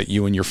things that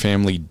you and your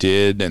family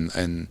did,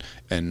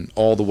 and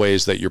all the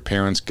ways that your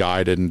parents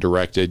guided and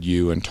directed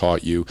you and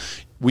taught you.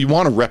 We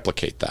want to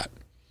replicate that.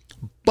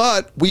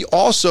 But we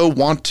also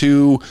want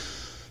to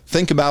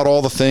think about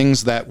all the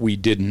things that we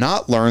did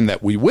not learn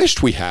that we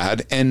wished we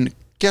had. And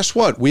guess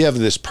what? We have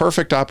this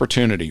perfect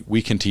opportunity.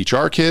 We can teach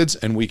our kids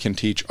and we can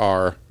teach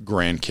our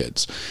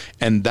grandkids.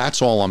 And that's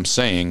all I'm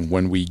saying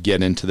when we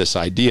get into this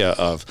idea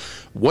of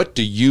what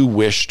do you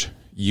wished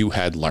you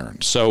had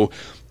learned? So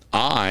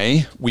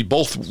we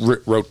both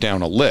wrote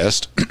down a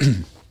list.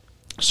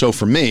 So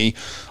for me,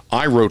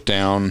 I wrote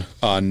down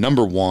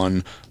number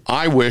one,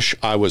 I wish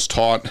I was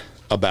taught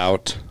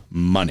about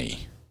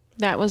money.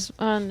 That was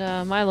on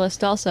my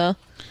list also.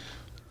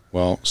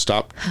 Well,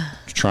 stop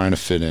trying to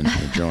fit in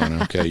here,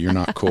 Joanna. Okay, you're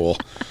not cool.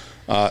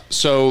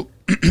 So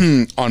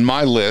on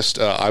my list,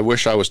 I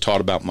wish I was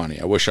taught about money.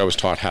 I wish I was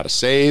taught how to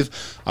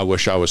save. I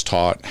wish I was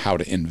taught how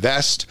to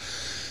invest.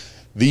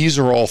 These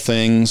are all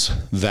things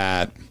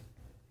that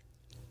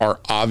are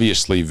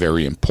obviously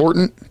very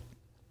important.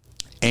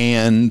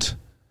 And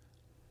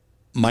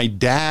my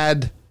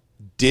dad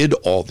did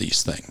all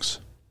these things.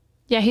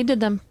 Yeah, he did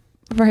them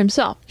for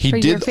himself. He for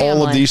your did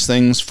all of family. these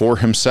things for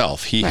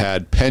himself. He Right.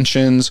 had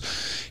pensions.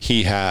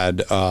 He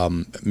had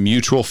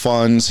mutual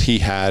funds. He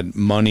had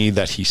money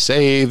that he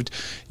saved.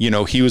 You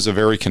know, he was a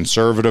very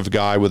conservative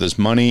guy with his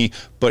money,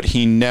 but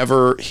he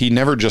never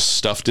just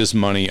stuffed his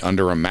money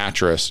under a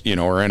mattress, you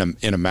know, or in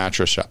a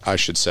mattress, I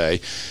should say,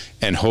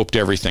 and hoped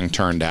everything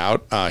turned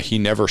out. He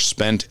never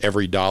spent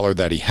every dollar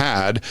that he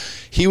had.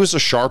 He was a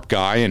sharp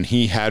guy, and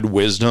he had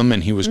wisdom,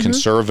 and he was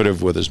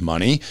conservative with his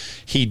money.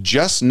 He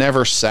just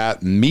never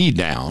sat me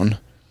down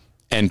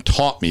and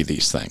taught me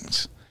these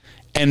things.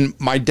 And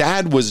my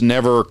dad was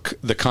never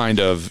the kind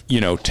of, you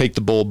know, take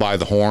the bull by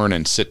the horn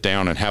and sit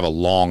down and have a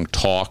long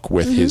talk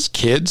with his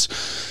kids.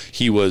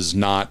 He was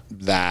not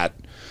that.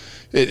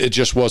 It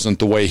just wasn't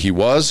the way he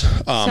was.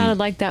 Sounded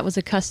like that was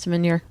a custom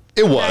in your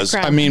It was.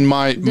 background. I mean,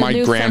 my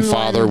Newfoundland,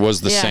 grandfather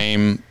was the yeah.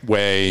 same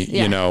way.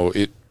 Yeah. You know,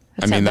 That's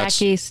I mean, that that's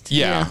back east.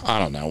 Yeah, I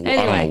don't know. I don't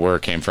know Anyway. where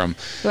it came from.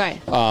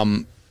 Right.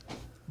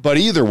 But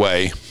either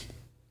way,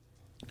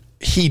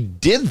 he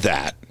did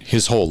that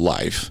his whole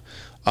life.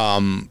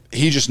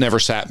 He just never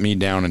sat me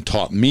down and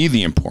taught me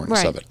the importance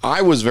Right. of it.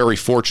 I was very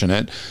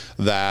fortunate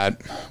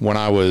that when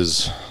I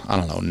was,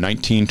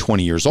 19,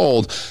 20 years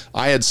old,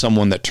 I had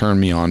someone that turned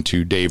me on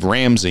to Dave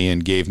Ramsey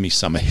and gave me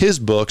some of his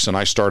books, and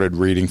I started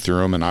reading through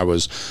them, and I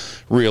was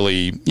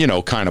really, you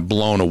know, kind of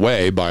blown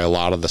away by a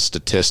lot of the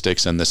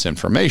statistics and this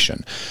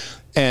information.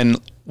 And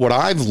what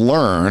I've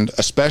learned,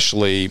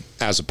 especially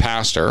as a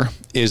pastor,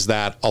 is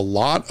that a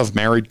lot of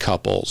married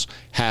couples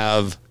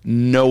have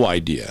no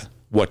idea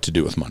what to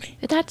do with money.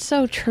 That's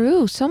so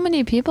true. So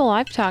many people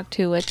I've talked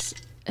to, it's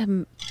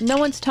no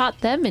one's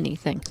taught them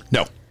anything.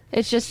 No.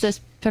 It's just this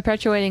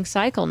perpetuating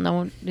cycle. No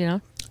one, you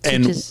know,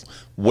 And teaches.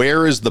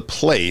 where is the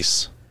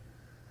place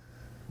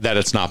that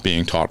it's not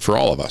being taught for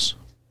all of us?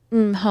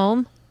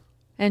 Home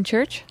and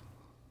church.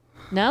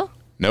 No.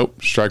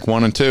 Nope. Strike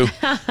 1 and 2.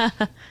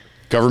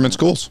 Government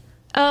schools.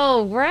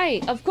 Oh,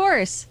 right. Of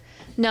course.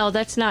 No,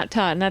 that's not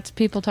taught. And that's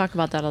people talk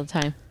about that all the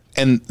time.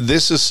 And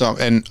this is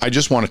and I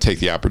just want to take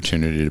the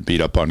opportunity to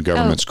beat up on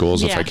government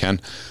schools if yeah. I can.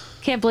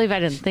 Can't believe I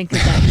didn't think of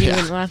that. You Yeah.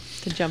 wouldn't want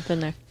to jump in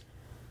there.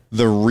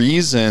 The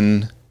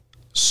reason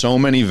so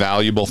many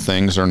valuable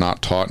things are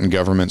not taught in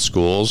government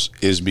schools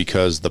is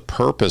because the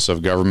purpose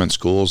of government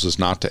schools is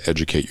not to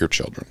educate your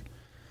children.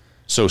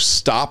 So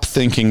stop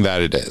thinking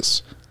that it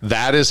is.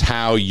 That is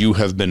how you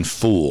have been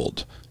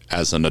fooled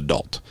as an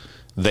adult.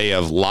 They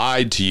have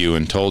lied to you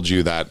and told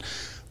you that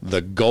the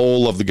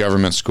goal of the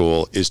government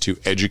school is to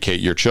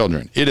educate your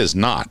children. It is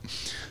not.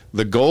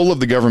 The goal of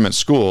the government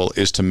school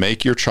is to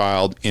make your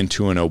child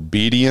into an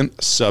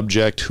obedient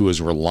subject who is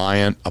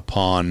reliant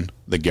upon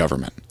the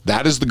government.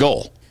 That is the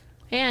goal.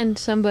 And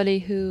somebody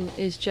who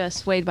is just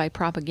swayed by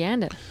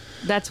propaganda.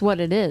 That's what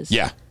it is.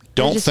 Yeah.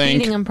 Don't just think,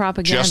 feeding them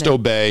propaganda. just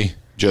obey,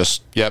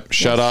 just,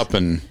 shut up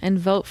and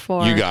vote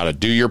for. you got to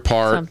do your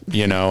part, Some-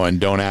 you know, and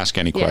don't ask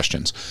any Yeah.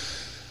 questions.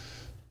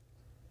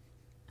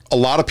 A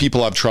lot of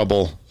people have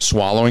trouble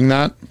swallowing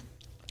that,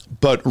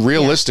 but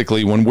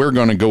realistically, when we're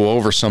going to go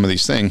over some of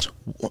these things,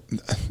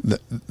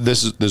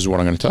 this is what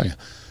I'm going to tell you.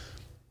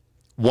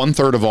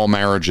 1/3 of all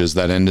marriages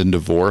that end in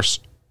divorce,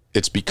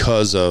 it's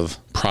because of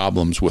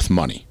problems with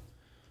money.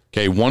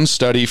 Okay, one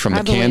study from the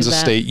I believe Kansas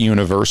that. State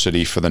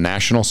University for the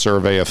National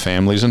Survey of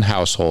Families and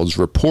Households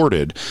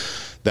reported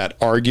that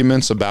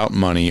arguments about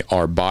money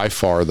are by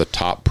far the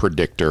top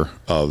predictor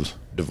of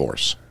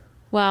divorce.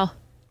 Wow.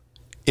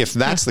 If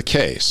that's the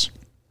case,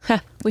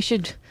 We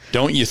should.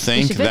 don't you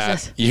think should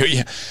fix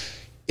that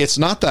it's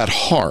not that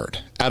hard?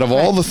 Out of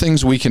all the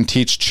things we can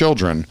teach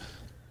children,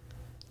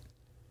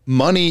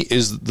 money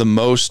is the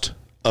most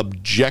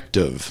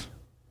objective.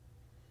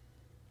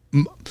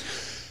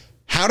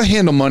 How to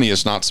handle money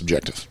is not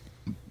subjective.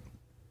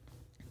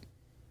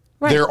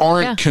 Right. There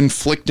aren't Yeah.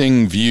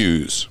 conflicting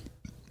views.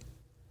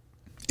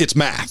 It's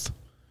math.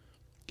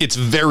 It's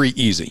very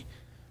easy.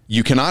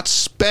 You cannot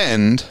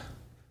spend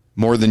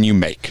more than you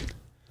make.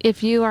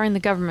 If you are in the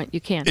government, you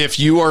can. If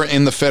you are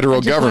in the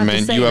federal just wanted to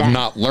government, say you have that.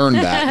 not learned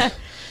that.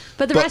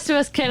 but the rest of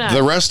us cannot.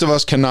 The rest of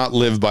us cannot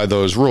live by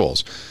those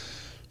rules.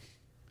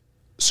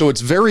 So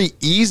it's very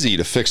easy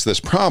to fix this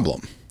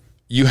problem.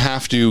 You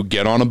have to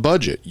get on a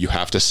budget. You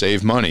have to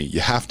save money. You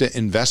have to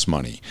invest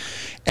money.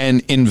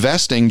 And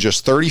investing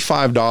just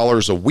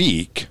 $35 a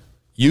week,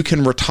 you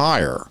can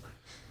retire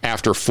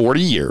after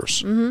 40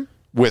 years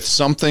with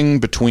something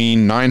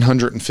between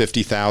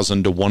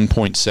 $950,000 to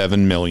 $1.7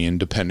 million,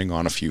 depending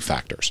on a few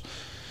factors.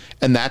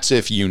 And that's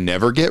if you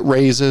never get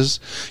raises,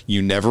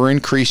 you never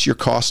increase your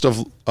cost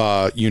of,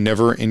 you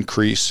never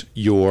increase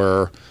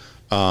your,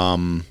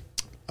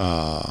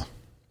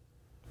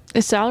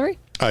 Is salary?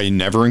 you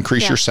never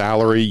increase Yeah. your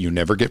salary, you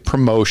never get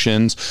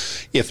promotions.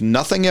 If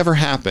nothing ever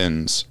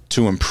happens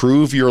to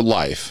improve your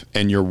life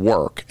and your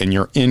work and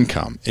your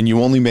income, and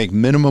you only make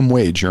minimum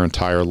wage your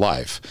entire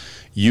life,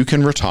 you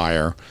can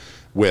retire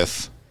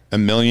with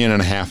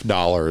 $1.5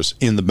 million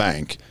in the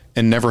bank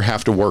and never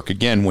have to work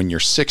again when you're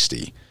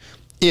 60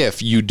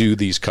 if you do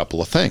these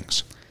couple of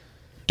things.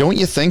 Don't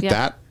you think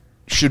that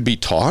should be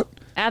taught?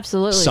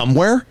 Absolutely.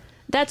 Somewhere?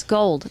 That's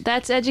gold.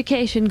 That's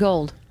education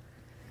gold.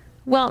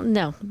 Well,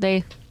 no,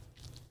 they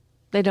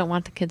don't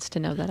want the kids to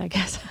know that, I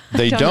guess.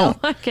 They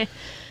don't. Okay.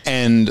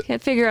 And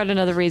can't figure out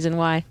another reason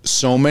why.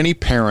 So many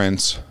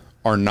parents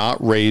are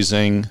not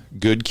raising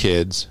good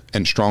kids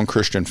and strong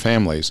Christian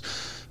families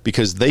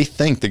because they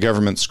think the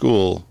government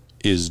school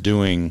is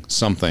doing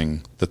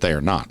something that they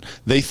are not.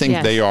 They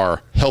think they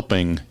are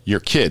helping your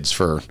kids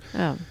for,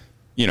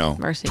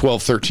 mercy.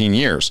 12, 13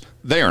 years.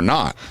 They are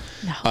not.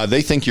 No.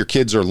 They think your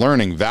kids are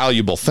learning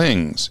valuable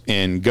things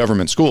in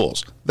government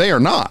schools. They are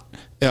not.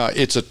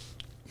 It's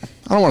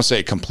I don't want to say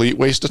a complete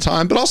waste of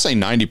time, but I'll say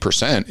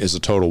 90% is a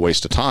total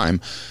waste of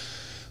time.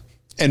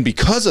 And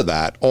because of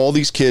that, all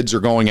these kids are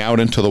going out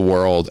into the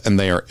world and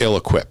they are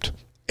ill-equipped.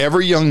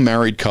 Every young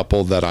married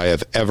couple that I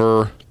have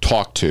ever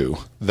talked to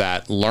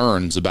that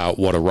learns about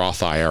what a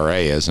Roth IRA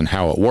is and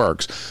how it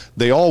works,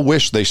 they all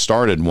wish they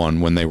started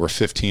one when they were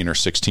 15 or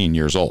 16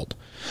 years old.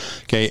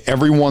 Okay,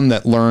 everyone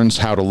that learns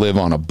how to live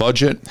on a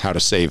budget, how to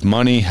save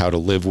money, how to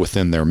live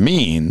within their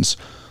means,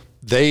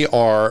 they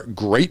are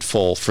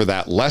grateful for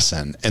that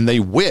lesson and they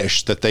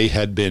wish that they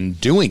had been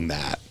doing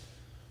that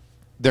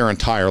their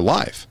entire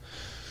life.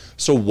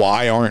 So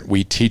why aren't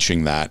we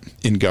teaching that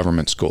in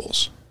government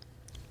schools?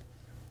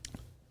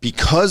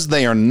 Because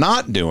they are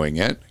not doing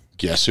it,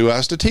 guess who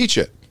has to teach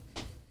it?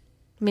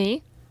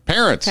 Me.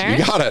 Parents. You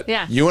got it.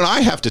 Yeah. You and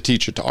I have to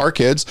teach it to our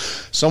kids.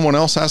 Someone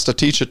else has to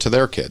teach it to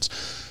their kids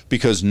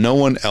because no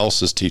one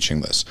else is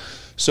teaching this.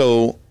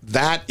 So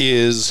that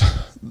is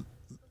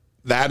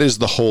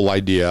the whole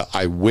idea.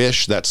 I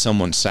wish that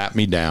someone sat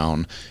me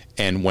down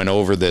and went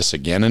over this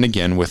again and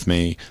again with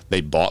me. They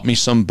bought me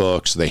some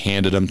books. They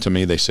handed them to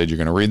me. They said, you're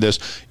going to read this.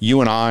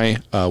 You and I,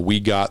 we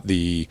got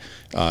the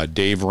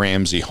Dave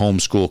Ramsey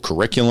homeschool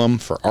curriculum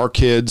for our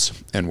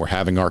kids, and we're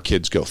having our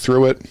kids go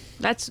through it.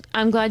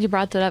 I'm glad you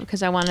brought that up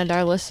because I wanted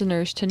our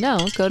listeners to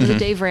know. Go to the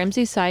Dave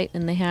Ramsey site,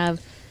 and they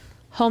have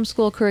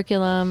homeschool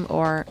curriculum,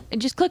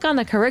 and just click on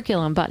the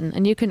curriculum button,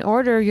 and you can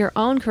order your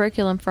own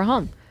curriculum for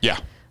home. Yeah.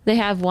 They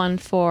have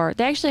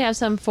they actually have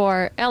some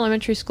for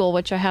elementary school,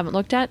 which I haven't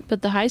looked at,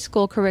 but the high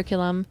school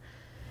curriculum,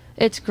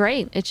 it's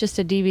great. It's just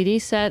a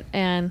DVD set,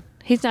 and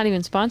he's not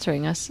even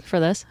sponsoring us for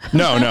this.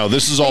 No,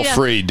 this is all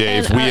free,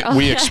 Dave.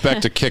 We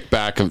expect a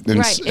kickback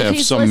of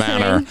some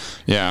manner.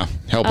 Yeah,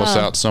 help us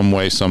out some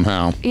way,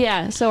 somehow.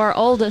 Yeah, so our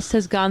oldest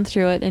has gone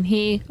through it, and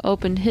he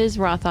opened his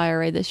Roth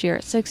IRA this year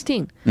at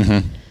 16.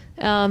 Mm-hmm.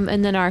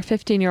 And then our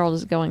 15-year-old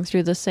is going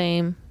through the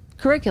same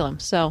curriculum.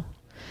 So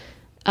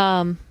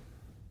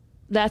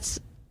that's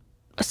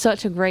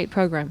such a great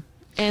program.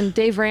 And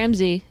Dave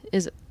Ramsey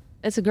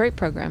it's a great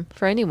program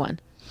for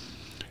anyone.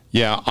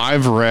 Yeah,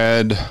 I've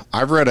read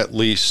at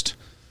least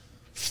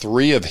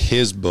 3 of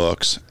his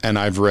books, and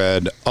I've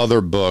read other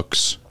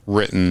books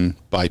written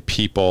by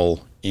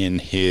people in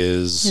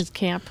his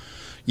camp.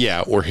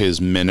 Yeah, or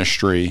his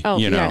ministry,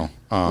 right.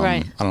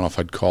 I don't know if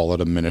I'd call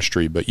it a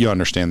ministry, but you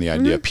understand the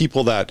idea. Mm-hmm.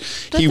 People that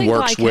he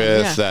works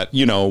with that,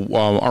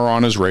 are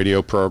on his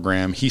radio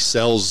program. He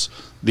sells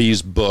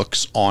these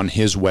books on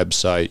his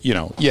website,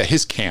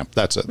 his camp.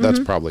 That's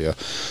probably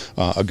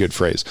a good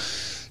phrase.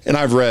 And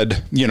I've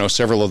read,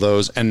 several of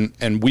those,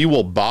 and we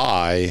will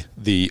buy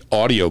the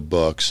audio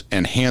books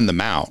and hand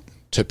them out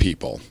to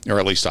people, or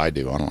at least I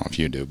do. I don't know if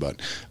you do, but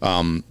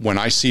when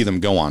I see them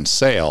go on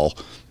sale,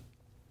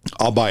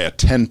 I'll buy a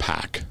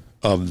 10-pack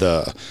of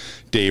the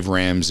Dave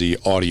Ramsey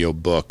audio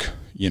book.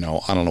 I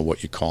don't know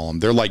what you call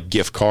them. They're like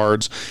gift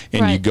cards,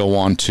 and you go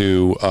on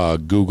to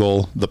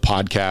Google the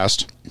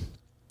podcast,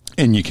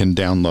 and you can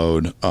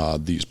download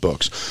these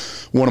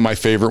books. One of my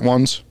favorite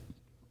ones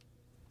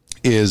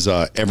is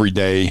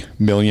Everyday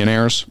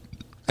Millionaires.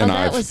 And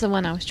that was the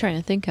one I was trying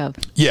to think of.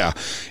 Yeah,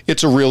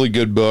 it's a really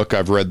good book.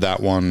 I've read that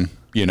one,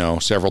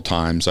 several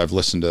times. I've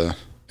listened to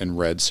and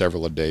read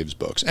several of Dave's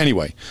books.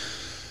 Anyway,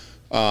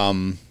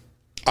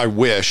 I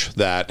wish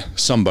that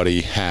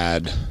somebody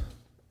had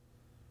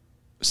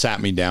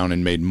sat me down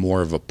and made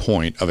more of a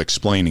point of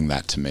explaining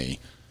that to me.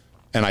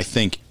 And I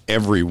think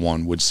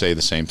everyone would say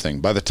the same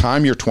thing. By the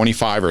time you're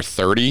 25 or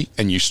 30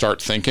 and you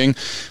start thinking,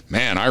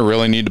 man, I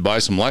really need to buy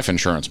some life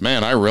insurance.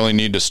 Man, I really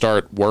need to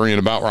start worrying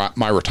about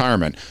my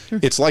retirement.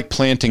 It's like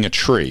planting a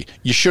tree.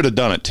 You should have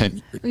done it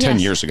 10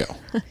 years ago.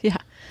 Yeah.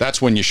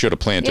 That's when you should have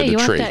planted a tree. You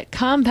want that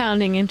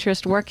compounding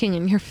interest working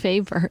in your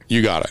favor.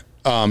 You got it.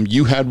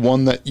 You had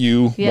one that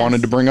you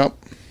wanted to bring up?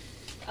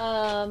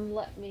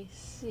 Let me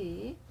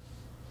see.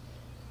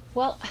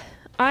 Well,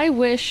 I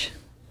wish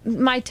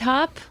my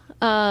top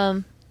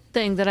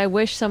thing that I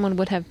wish someone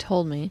would have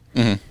told me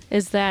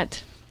is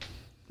that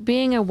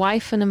being a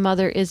wife and a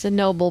mother is a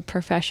noble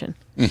profession.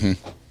 Mm-hmm.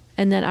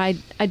 And that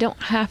I don't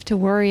have to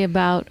worry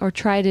about or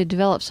try to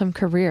develop some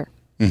career.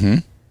 Mm-hmm.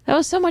 That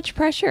was so much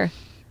pressure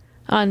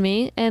on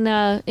me. And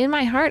in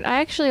my heart,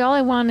 all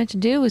I wanted to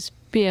do was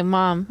be a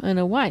mom and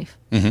a wife.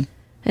 Mm-hmm.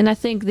 And I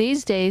think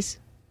these days,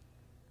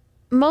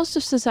 most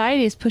of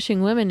society is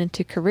pushing women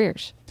into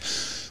careers.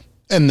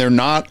 And they're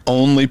not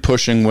only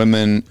pushing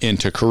women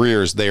into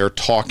careers, they are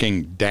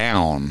talking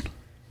down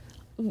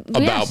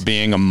about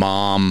being a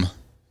mom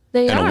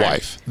and a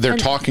wife. They're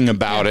talking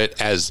about it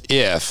as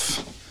if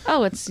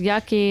it's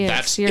yucky.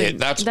 That's it.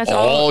 That's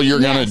all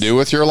you're going to do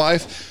with your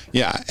life.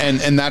 Yeah.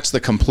 And that's the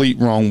complete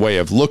wrong way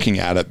of looking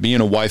at it.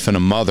 Being a wife and a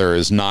mother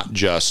is not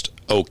just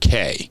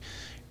okay.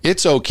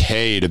 It's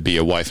okay to be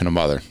a wife and a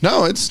mother.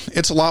 No,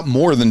 it's a lot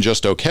more than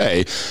just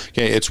okay.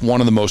 It's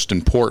one of the most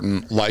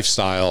important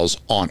lifestyles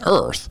on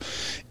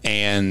earth.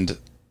 And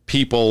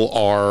people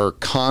are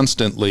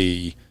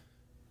constantly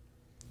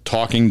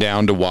talking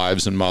down to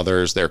wives and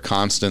mothers. They're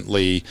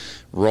constantly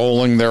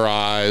rolling their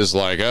eyes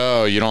like,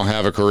 oh, you don't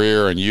have a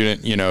career and you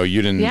didn't go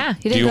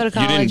to college.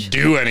 You didn't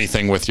do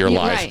anything with your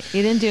life. Right.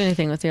 You didn't do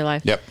anything with your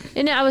life. Yep.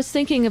 And I was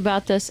thinking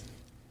about this.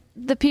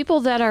 The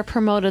people that are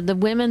promoted, the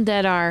women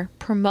that are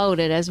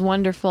promoted as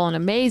wonderful and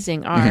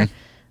amazing are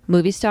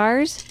movie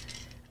stars,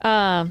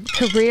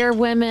 career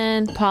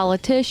women,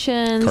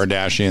 politicians.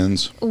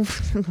 Kardashians.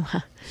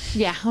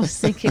 Yeah, I was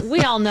thinking,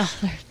 we all know.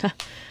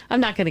 I'm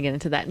not going to get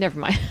into that. Never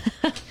mind.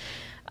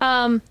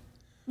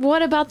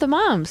 What about the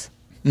moms?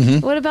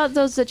 What about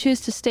those that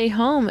choose to stay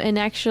home and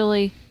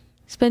actually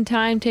spend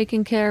time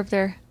taking care of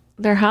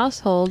their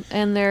household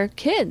and their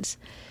kids?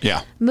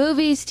 Yeah.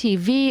 Movies,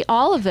 TV,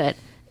 all of it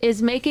is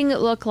making it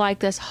look like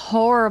this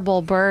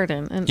horrible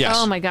burden. And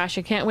oh my gosh,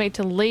 I can't wait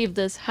to leave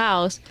this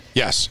house.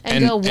 Yes.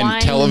 And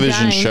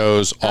television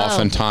shows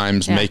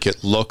oftentimes make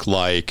it look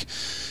like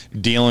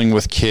dealing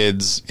with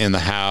kids in the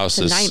house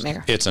is a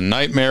nightmare. It's a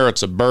nightmare.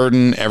 It's a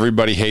burden.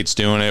 Everybody hates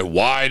doing it.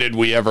 Why did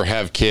we ever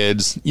have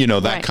kids?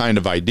 That kind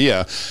of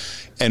idea.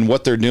 And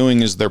what they're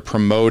doing is they're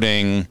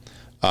promoting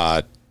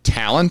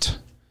talent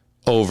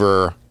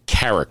over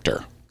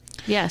character.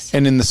 Yes.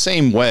 And in the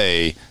same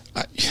way,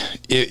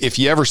 if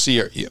you ever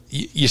see,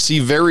 you see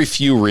very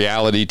few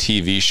reality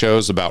TV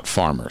shows about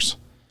farmers.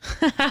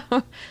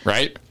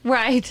 Right?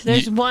 Right.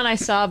 There's one I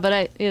saw,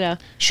 but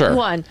Sure.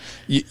 One.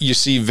 You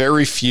see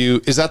very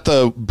few. Is that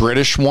the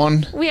British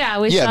one?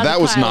 Yeah. Yeah, that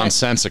was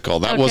nonsensical.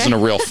 That wasn't a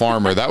real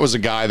farmer. That was a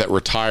guy that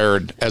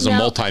retired as a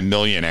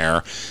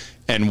multimillionaire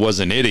and was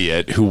an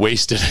idiot who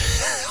wasted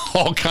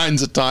all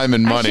kinds of time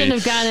and money. I shouldn't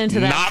have gotten into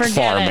that. Not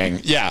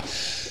farming. Yeah.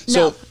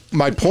 So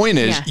my point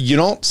is, you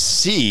don't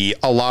see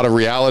a lot of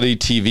reality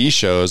TV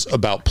shows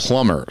about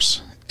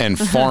plumbers and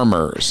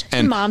farmers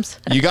and moms.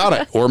 You got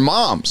it. Or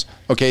moms.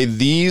 Okay.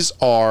 These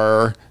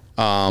are,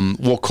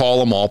 we'll call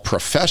them all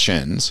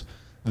professions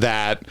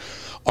that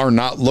are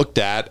not looked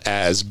at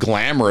as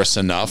glamorous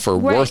enough or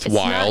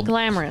worthwhile. It's not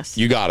glamorous.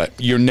 You got it.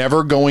 You're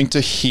never going to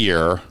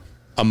hear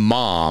a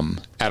mom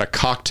at a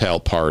cocktail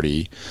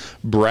party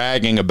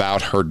bragging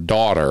about her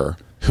daughter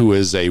who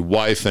is a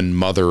wife and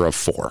mother of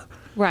 4.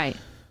 Right.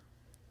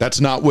 That's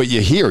not what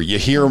you hear. You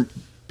hear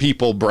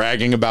people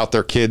bragging about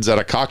their kids at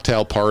a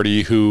cocktail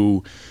party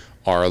who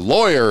are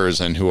lawyers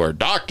and who are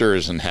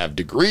doctors and have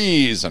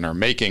degrees and are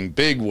making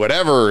big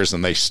whatevers,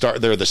 and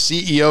they're the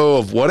CEO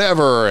of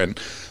whatever, and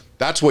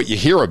that's what you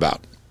hear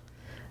about.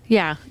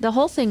 Yeah, the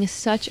whole thing is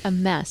such a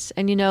mess.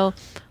 And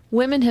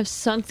women have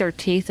sunk their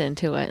teeth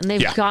into it and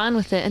they've gone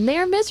with it and they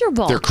are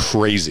miserable. They're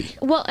crazy.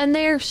 Well, and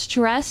they're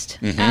stressed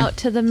out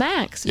to the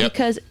max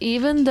because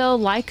even though,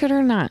 like it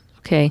or not,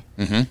 okay,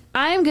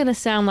 I am going to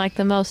sound like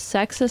the most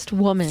sexist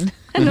woman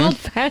and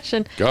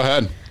old-fashioned. Go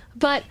ahead.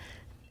 But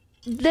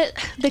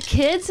the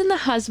kids and the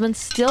husband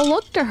still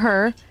look to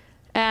her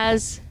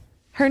as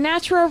her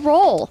natural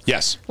role.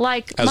 Yes.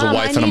 Like, as Mom, a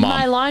wife I and a need mom.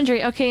 my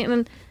laundry. Okay,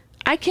 and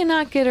I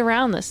cannot get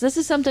around this. This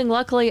is something,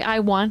 luckily, I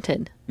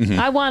wanted.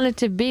 I wanted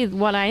to be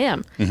what I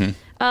am.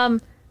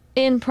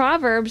 In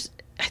Proverbs,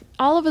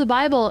 all over the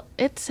Bible,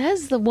 it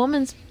says the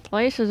woman's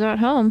place is at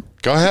home.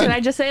 Go ahead. Did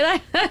I just say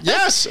that?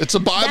 Yes, it's a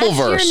Bible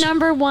verse. That's your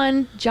number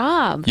one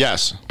job.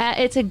 Yes.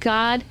 It's a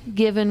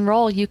God-given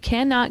role. You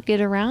cannot get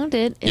around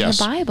it in the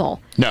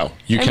Bible. No,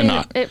 you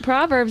cannot. In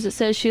Proverbs, it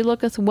says, she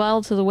looketh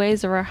well to the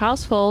ways of her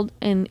household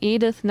and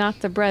eateth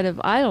not the bread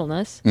of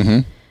idleness.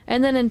 And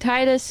then in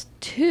Titus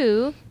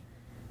 2,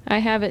 I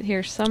have it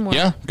here somewhere.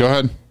 Yeah, go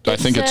ahead. I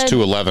think it's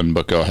 2:11,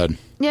 but go ahead.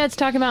 Yeah, it's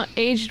talking about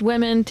aged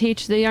women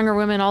teach the younger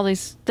women all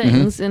these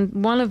things. And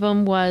one of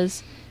them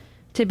was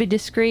to be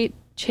discreet,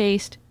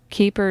 chaste,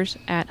 keepers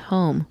at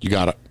home. You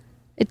got it.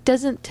 It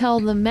doesn't tell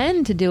the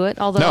men to do it,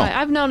 although No.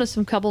 I've noticed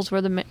some couples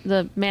where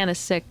the man is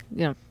sick,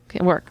 can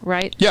work,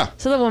 right? Yeah.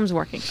 So the woman's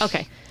working.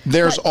 Okay.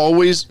 There's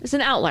always... It's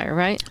an outlier,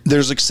 right?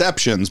 There's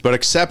exceptions, but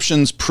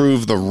exceptions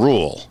prove the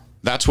rule.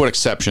 That's what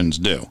exceptions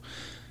do.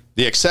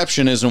 The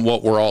exception isn't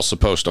what we're all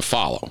supposed to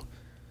follow.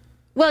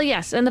 Well,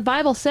 yes, and the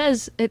Bible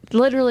says, it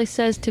literally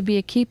says to be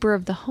a keeper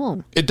of the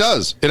home. It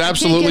does. It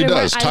absolutely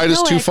does.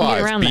 Titus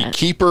 2:5, be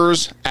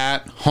keepers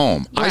at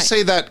home. Right. I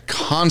say that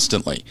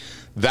constantly.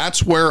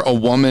 That's where a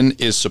woman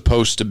is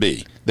supposed to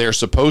be. They're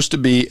supposed to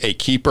be a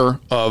keeper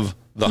of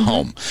the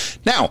home.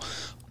 Now,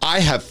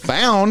 I have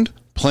found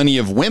plenty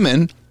of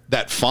women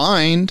that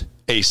find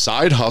a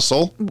side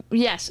hustle.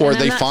 Yes. Or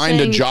they find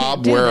a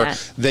job where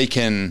they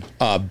can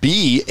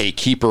be a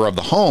keeper of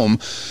the home.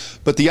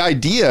 But the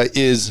idea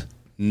is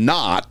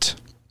not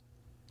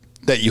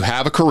that you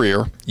have a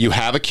career, you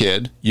have a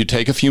kid, you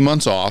take a few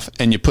months off,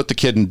 and you put the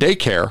kid in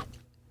daycare,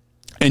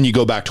 and you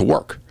go back to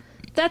work.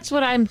 That's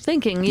what I'm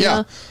thinking. You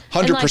know?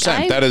 100%.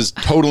 Like, that is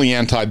totally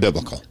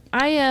anti-biblical.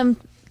 I am.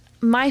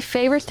 My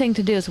favorite thing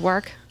to do is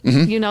work.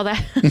 You know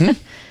that.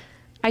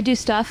 I do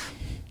stuff.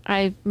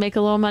 I make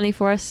a little money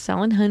for us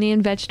selling honey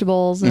and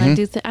vegetables, and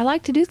I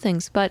like to do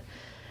things. But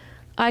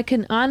I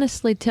can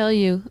honestly tell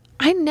you,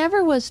 I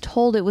never was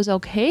told it was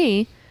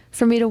okay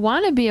for me to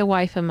want to be a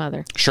wife and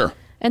mother. Sure.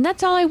 And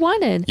that's all I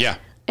wanted. Yeah.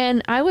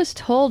 And I was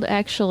told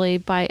actually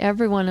by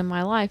everyone in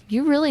my life,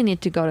 you really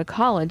need to go to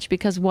college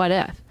because what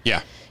if?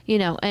 Yeah. You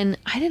know, and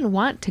I didn't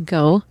want to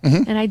go,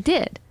 and I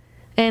did.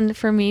 And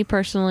for me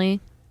personally,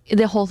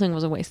 the whole thing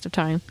was a waste of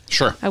time.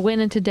 Sure. I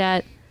went into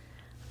debt,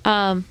 but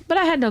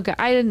I had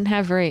I didn't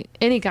have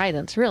any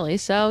guidance really.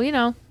 So, you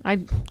know,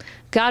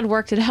 God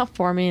worked it out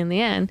for me in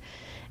the end.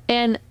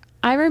 And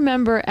I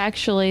remember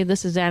actually,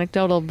 this is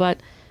anecdotal, but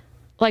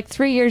like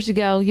 3 years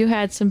ago, you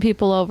had some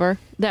people over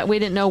that we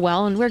didn't know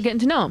well, and we were getting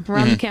to know them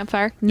around the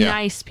campfire. Yeah.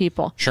 Nice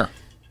people. Sure.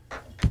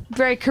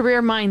 Very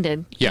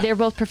career-minded. Yeah. They were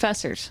both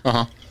professors.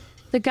 Uh-huh.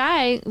 The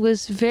guy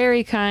was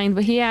very kind,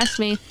 but he asked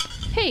me,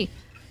 hey,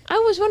 I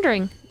was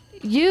wondering,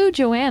 you,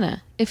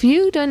 Joanna, if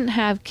you didn't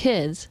have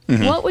kids,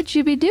 what would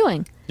you be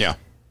doing? Yeah.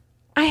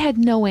 I had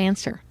no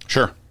answer.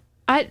 Sure.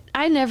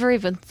 I never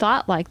even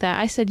thought like that.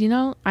 I said, you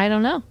know, I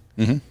don't know.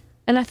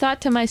 And I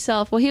thought to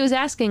myself, well, he was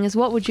asking is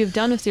what would you have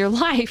done with your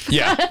life?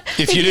 Yeah.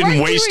 If you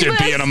didn't waste it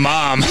being a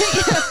mom.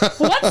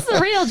 What's the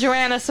real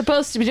Joanna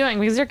supposed to be doing?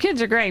 Because your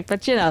kids are great,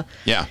 but you know.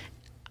 Yeah.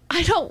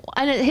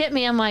 And it hit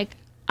me. I'm like,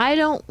 I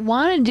don't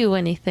want to do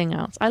anything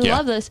else. I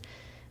love this.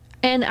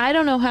 And I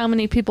don't know how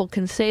many people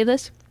can say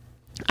this.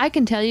 I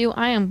can tell you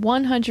I am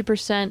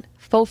 100%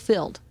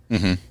 fulfilled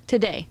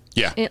today.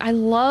 Yeah. And I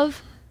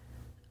love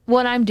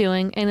what I'm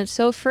doing, and it's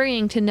so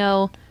freeing to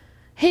know,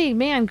 hey,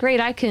 man, great,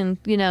 I can,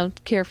 you know,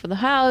 care for the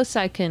house,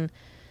 I can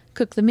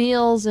cook the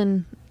meals,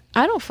 and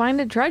I don't find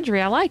it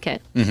drudgery. I like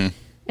it.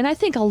 And I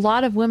think a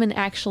lot of women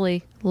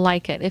actually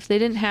like it. If they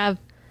didn't have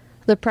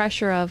the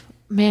pressure of,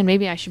 man,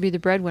 maybe I should be the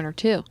breadwinner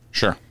too.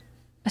 Sure.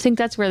 I think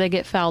that's where they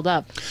get fouled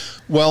up.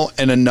 Well,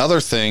 and another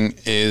thing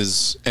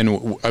is,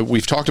 and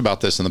we've talked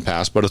about this in the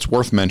past, but it's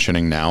worth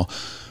mentioning now.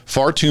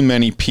 Far too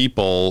many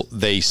people,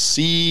 they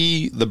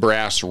see the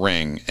brass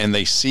ring and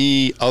they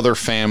see other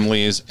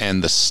families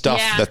and the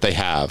stuff that they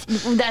have.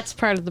 That's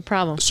part of the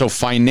problem. So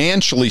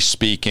financially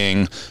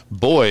speaking,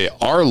 boy,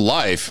 our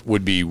life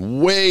would be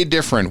way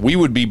different. We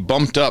would be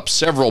bumped up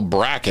several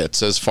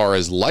brackets as far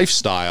as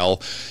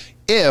lifestyle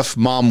if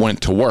mom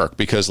went to work,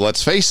 because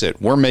let's face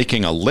it, we're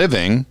making a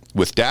living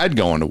with dad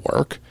going to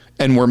work,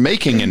 and we're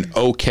making an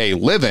okay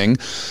living,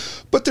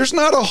 but there's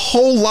not a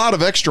whole lot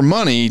of extra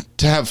money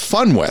to have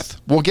fun with.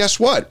 Well, guess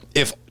what?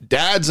 If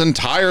dad's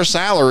entire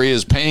salary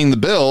is paying the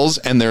bills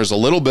and there's a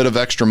little bit of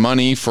extra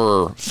money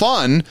for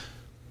fun,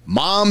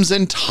 mom's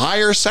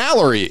entire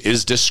salary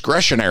is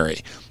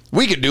discretionary.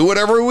 We could do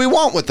whatever we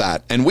want with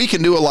that, and we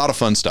can do a lot of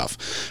fun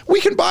stuff.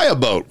 We can buy a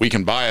boat. We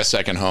can buy a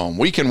second home.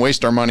 We can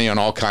waste our money on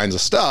all kinds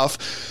of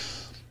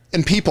stuff.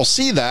 And people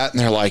see that, and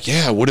they're like,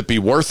 yeah, would it be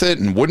worth it?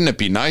 And wouldn't it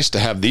be nice to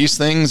have these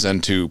things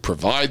and to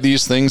provide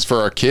these things for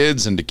our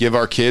kids and to give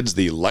our kids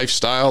the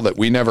lifestyle that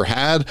we never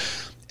had?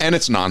 And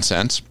it's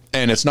nonsense,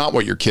 and it's not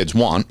what your kids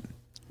want.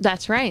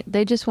 That's right.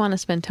 They just want to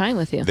spend time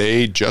with you.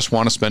 They just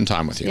want to spend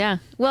time with you. Yeah.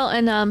 Well,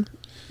 and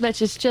that's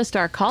just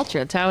our culture.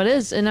 It's how it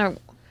is. And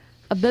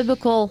a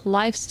biblical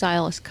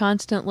lifestyle is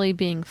constantly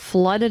being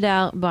flooded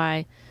out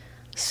by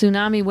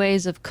tsunami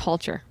waves of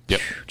culture.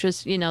 Yep.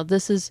 Just, you know,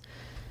 this is,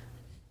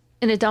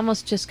 and it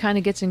almost just kind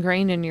of gets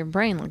ingrained in your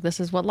brain. Like, this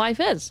is what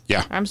life is.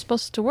 Yeah. I'm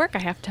supposed to work. I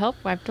have to help.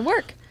 I have to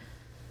work.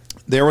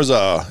 There was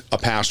a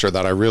pastor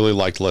that I really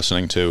liked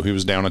listening to. He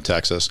was down in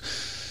Texas,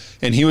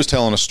 and he was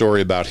telling a story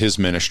about his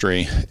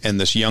ministry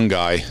and this young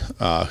guy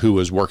who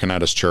was working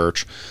at his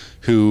church,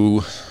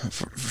 who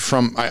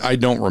I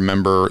don't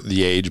remember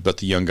the age, but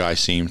the young guy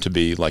seemed to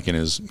be like in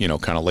his, you know,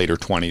 kind of later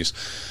 20s.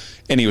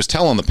 And he was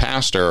telling the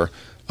pastor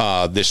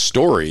this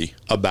story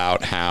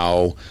about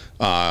how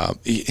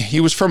he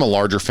was from a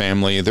larger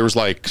family. There was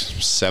like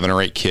 7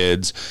 or 8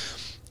 kids.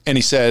 And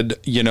he said,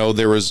 you know,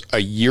 there was a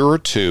year or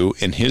two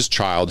in his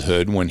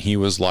childhood when he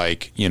was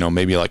like, you know,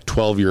 maybe like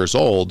 12 years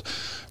old,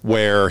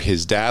 where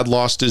his dad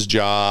lost his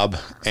job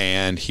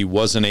and he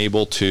wasn't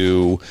able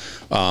to,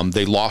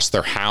 they lost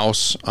their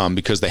house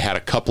because they had a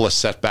couple of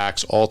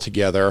setbacks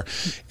altogether,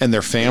 and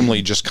their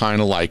family just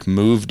kind of like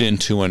moved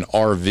into an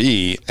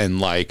RV and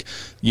like,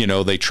 you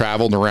know, they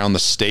traveled around the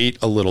state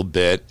a little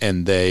bit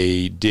and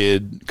they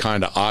did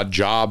kind of odd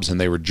jobs,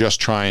 and they were just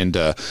trying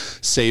to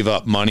save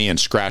up money and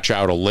scratch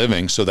out a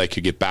living so they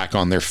could get back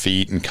on their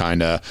feet and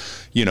kind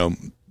of, you know,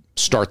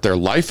 start their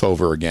life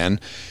over again.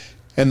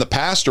 And the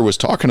pastor was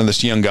talking to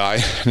this young guy,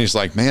 and he's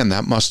like, man,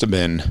 that must have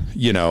been,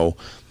 you know,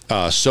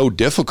 so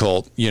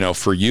difficult, you know,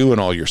 for you and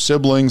all your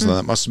siblings. And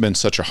that must have been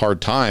such a hard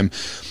time.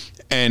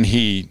 And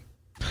he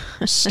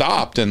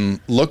stopped and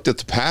looked at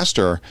the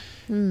pastor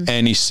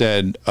and he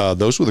said,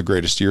 those were the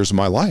greatest years of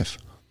my life.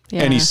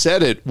 Yeah. And he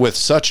said it with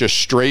such a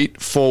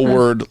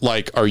straightforward,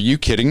 like, are you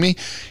kidding me?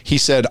 He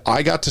said,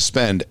 I got to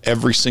spend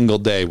every single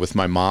day with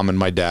my mom and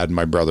my dad and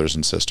my brothers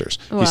and sisters.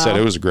 Wow. He said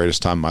it was the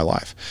greatest time of my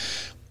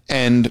life.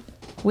 And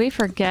we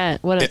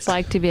forget what it's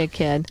like to be a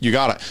kid. you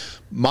got it.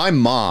 My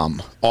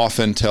mom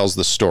often tells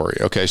the story.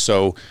 Okay,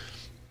 so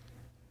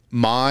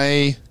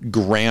my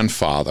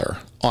grandfather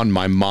on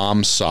my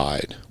mom's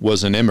side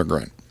was an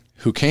immigrant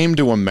who came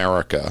to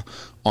America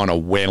on a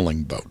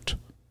whaling boat.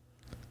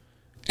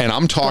 And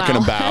I'm talking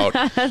about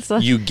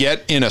you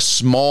get in a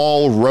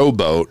small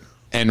rowboat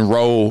and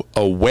row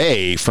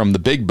away from the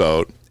big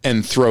boat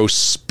and throw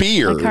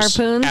spears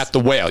harpoons? at the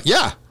whale.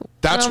 Yeah.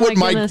 That's what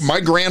my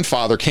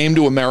grandfather came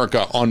to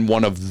America on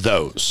one of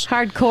those.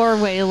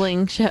 Hardcore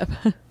whaling ship.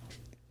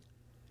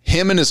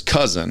 Him and his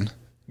cousin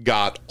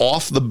got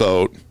off the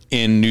boat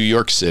in New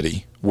York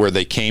City where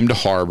they came to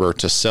harbor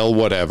to sell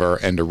whatever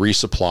and to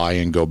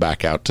resupply and go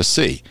back out to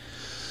sea.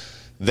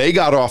 They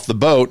got off the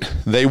boat,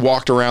 they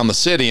walked around the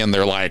city, and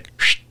they're like,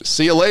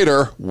 see you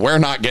later, we're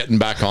not getting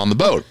back on the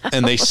boat.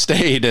 And they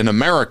stayed in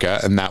America,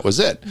 and that was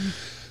it.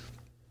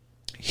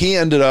 He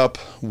ended up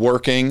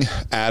working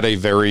at a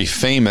very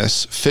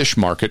famous fish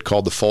market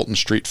called the Fulton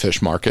Street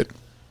Fish Market.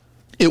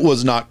 It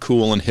was not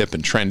cool and hip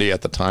and trendy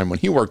at the time when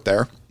he worked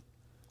there,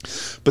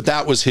 but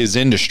that was his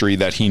industry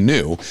that he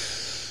knew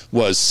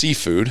was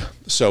seafood.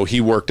 So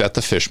he worked at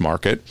the fish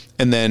market,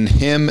 and then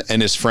him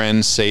and his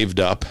friends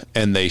saved up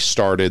and they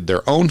started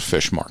their own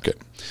fish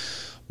market.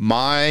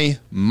 My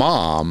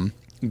mom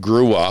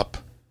grew up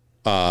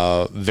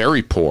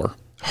very poor.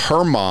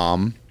 Her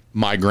mom,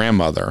 my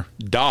grandmother,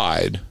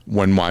 died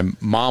when my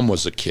mom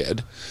was a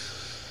kid,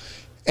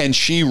 and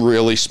she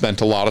really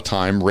spent a lot of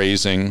time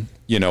raising,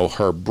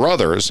 her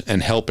brothers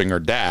and helping her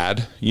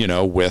dad,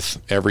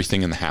 with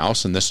everything in the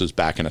house. And this was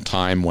back in a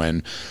time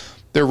when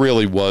there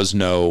really was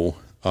no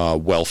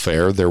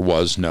welfare. There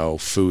was no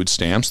food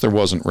stamps. There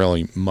wasn't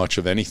really much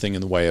of anything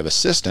in the way of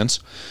assistance.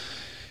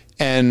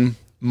 And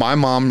my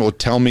mom would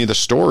tell me the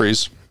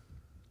stories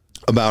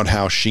about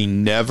how she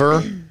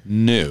never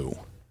knew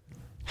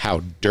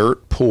how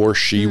dirt poor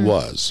she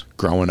was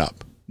growing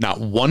up. Not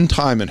one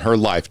time in her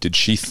life did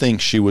she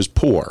think she was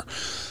poor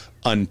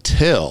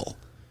until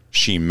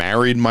she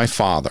married my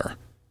father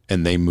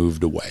and they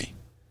moved away.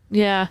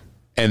 Yeah.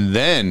 And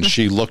then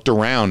she looked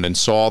around and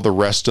saw the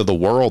rest of the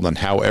world and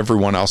how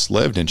everyone else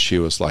lived. And she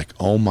was like,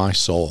 oh, my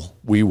soul,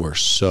 we were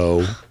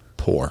so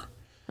poor.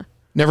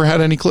 Never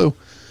had any clue.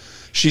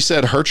 She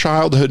said her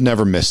childhood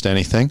never missed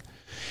anything.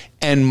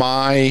 And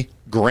my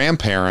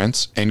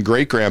grandparents and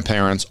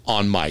great-grandparents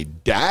on my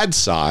dad's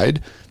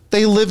side,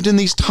 they lived in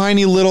these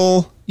tiny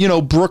little,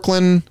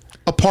 Brooklyn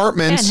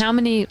apartments. And how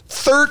many?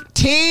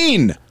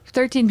 13.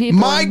 13 people.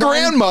 My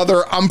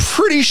grandmother, I'm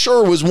pretty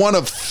sure, was one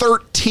of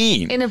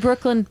 13. In a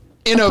Brooklyn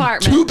in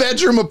apartment. A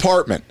 2-bedroom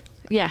apartment.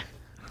 Yeah.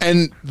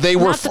 And they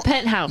were not the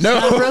penthouse. No,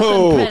 not a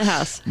Brooklyn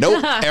penthouse.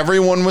 Nope.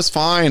 Everyone was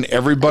fine.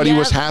 Everybody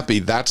was happy.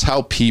 That's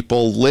how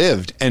people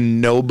lived,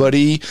 and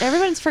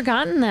everyone's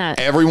forgotten that.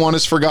 Everyone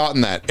has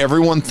forgotten that.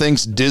 Everyone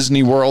thinks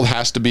Disney World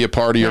has to be a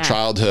part of your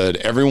childhood.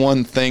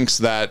 Everyone thinks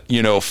that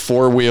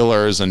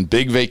 4-wheelers and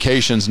big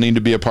vacations need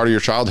to be a part of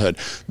your childhood.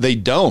 They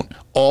don't.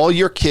 All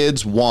your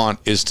kids want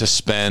is to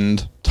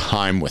spend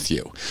time with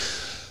you.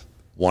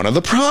 One of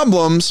the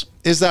problems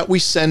is that we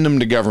send them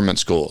to government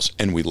schools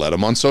and we let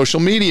them on social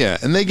media,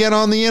 and they get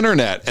on the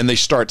internet and they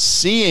start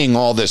seeing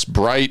all this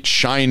bright,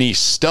 shiny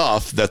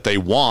stuff that they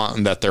want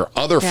and that their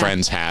other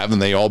friends have,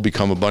 and they all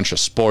become a bunch of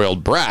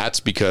spoiled brats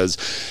because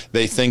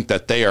they think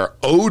that they are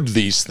owed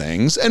these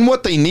things. And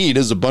what they need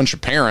is a bunch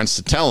of parents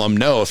to tell them,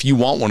 no, if you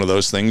want one of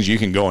those things, you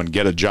can go and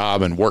get a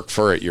job and work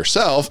for it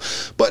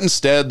yourself. But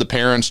instead, the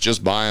parents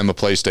just buy them a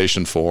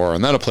PlayStation 4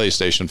 and then a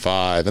PlayStation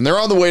 5, and they're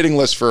on the waiting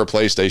list for a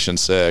PlayStation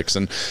 6,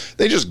 and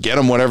they just get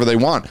them whatever they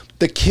want.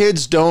 The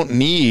kids don't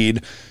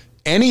need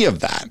any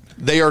of that.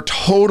 They are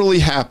totally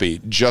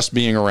happy just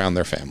being around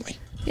their family.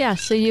 Yeah,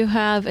 so you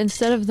have,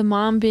 instead of the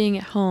mom being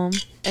at home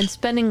and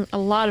spending a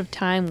lot of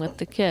time with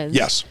the kids.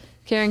 Yes.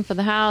 Caring for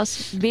the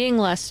house, being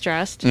less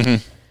stressed.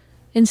 Mm-hmm.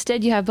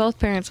 Instead, you have both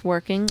parents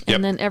working,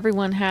 and then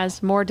everyone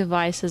has more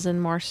devices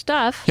and more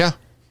stuff. Yeah.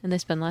 And they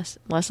spend less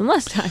and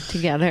less time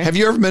together. Have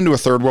you ever been to a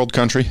third world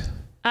country?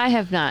 I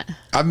have not.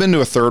 I've been to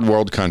a third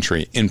world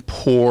country in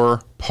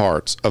poor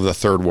parts of the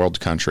third world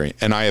country,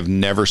 and I have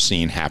never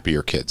seen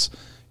happier kids.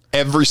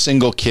 Every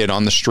single kid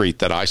on the street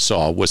that I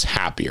saw was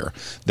happier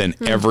than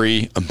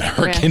every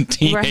American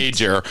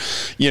teenager,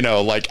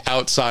 like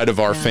outside of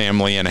our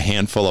family and a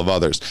handful of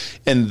others.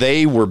 And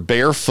they were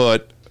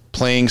barefoot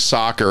playing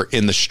soccer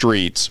in the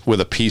streets with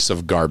a piece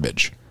of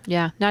garbage.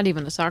 Yeah, not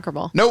even a soccer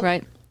ball. Nope.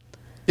 Right?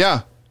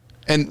 Yeah.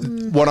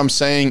 And what I'm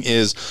saying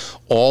is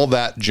all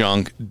that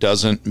junk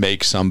doesn't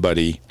make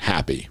somebody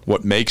happy.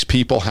 What makes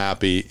people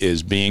happy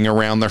is being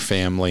around their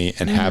family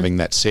and having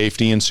that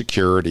safety and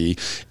security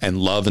and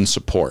love and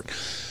support.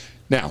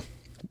 Now,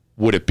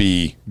 would it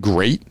be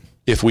great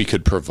if we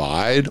could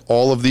provide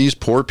all of these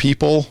poor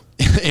people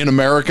in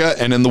America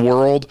and in the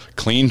world,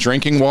 clean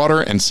drinking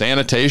water and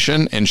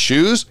sanitation and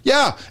shoes?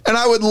 Yeah, and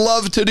I would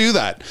love to do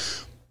that.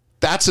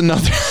 That's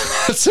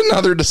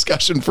another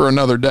discussion for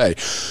another day.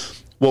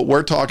 What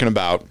we're talking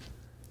about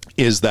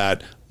is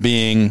that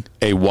being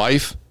a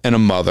wife and a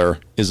mother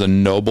is a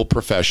noble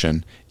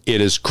profession.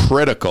 It is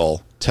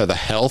critical to the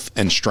health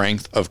and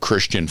strength of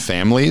Christian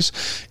families,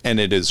 and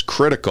it is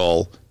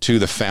critical to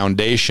the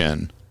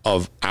foundation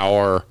of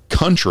our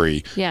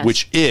country, yes.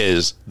 which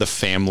is the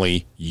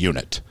family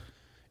unit.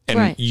 And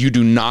right. you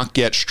do not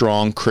get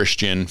strong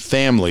Christian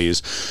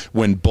families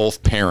when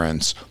both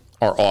parents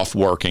are off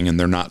working and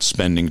they're not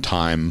spending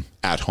time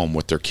at home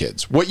with their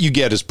kids. What you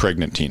get is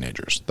pregnant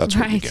teenagers. That's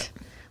what you get.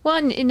 Well,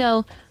 and,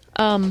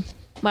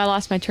 I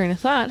lost my train of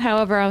thought.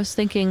 However, I was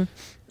thinking,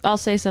 I'll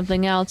say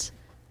something else.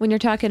 When you're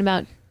talking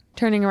about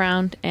turning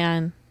around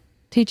and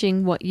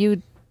teaching what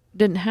you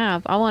didn't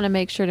have, I want to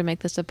make sure to make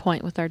this a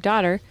point with our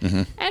daughter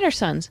and her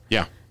sons.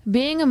 Yeah.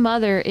 Being a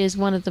mother is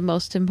one of the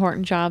most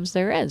important jobs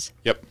there is.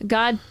 Yep.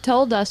 God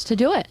told us to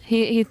do it.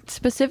 He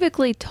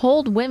specifically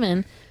told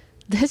women,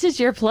 this is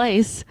your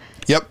place.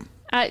 Yep.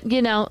 I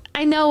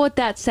know what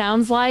that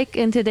sounds like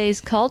in today's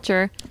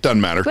culture.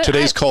 Doesn't matter.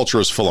 Today's culture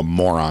is full of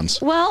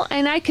morons. Well,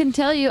 and I can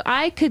tell you,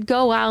 I could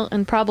go out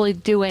and probably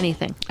do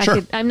anything. Sure.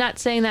 I'm not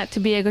saying that to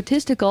be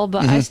egotistical,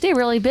 but I stay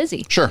really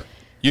busy. Sure.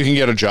 You can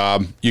get a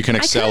job. You can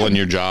excel in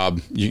your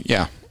job.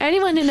 Yeah.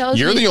 Anyone who knows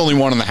You're the only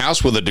one in the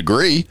house with a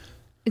degree.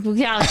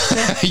 Yeah.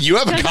 You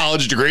have a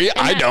college degree.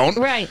 I don't.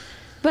 Right.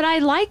 But I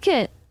like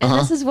it. And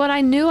this is what I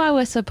knew I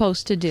was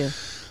supposed to do.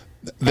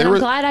 And I'm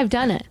glad I've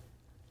done it.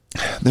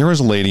 There was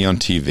a lady on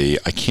TV.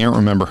 I can't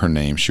remember her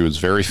name. She was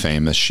very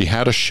famous. She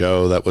had a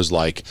show that was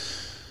like,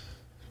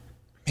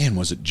 man,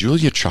 was it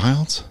Julia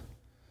Childs?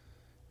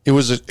 It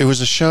was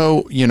a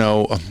show,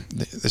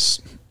 this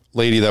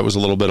lady that was a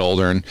little bit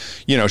older, and,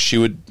 she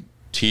would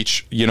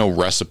teach,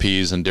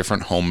 recipes and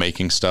different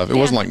homemaking stuff. It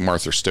wasn't like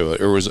Martha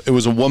Stewart. It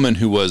was a woman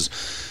who was,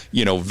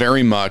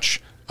 very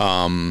much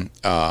a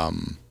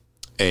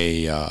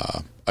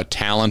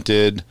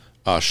talented,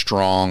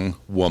 strong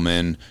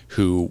woman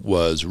who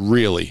was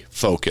really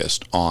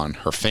focused on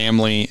her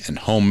family and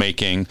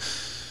homemaking.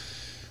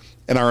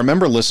 And I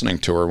remember listening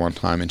to her one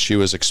time, and she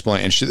was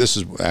explaining, this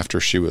is after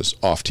she was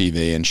off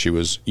TV, and she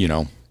was,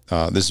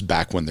 this is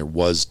back when there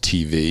was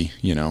TV,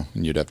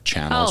 and you'd have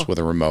channels with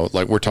a remote.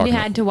 Like we're talking. You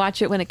had to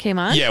watch it when it came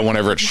on? Yeah,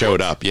 whenever it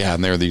showed up. Yeah,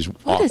 and there are these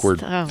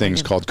awkward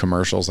things called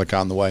commercials that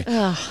got in the way.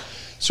 Ugh.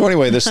 So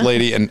anyway, this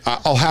lady, and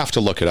I'll have to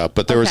look it up,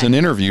 but there was an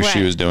interview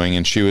she was doing,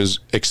 and she was,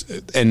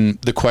 and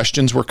the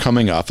questions were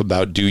coming up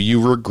about, do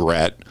you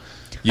regret,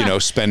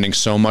 spending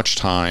so much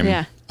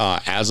time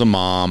as a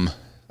mom,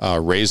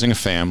 raising a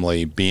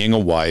family, being a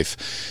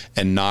wife,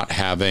 and not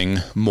having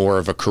more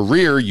of a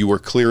career? You were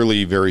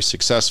clearly very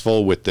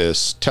successful with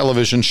this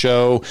television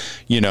show,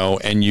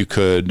 and you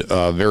could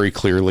very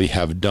clearly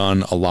have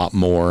done a lot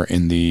more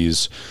in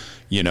these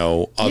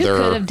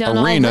other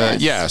arena.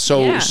 Yeah.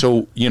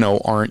 So,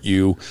 aren't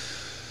you,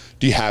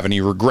 do you have any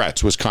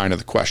regrets was kind of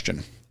the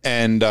question.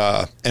 And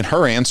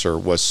her answer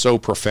was so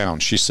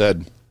profound. She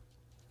said,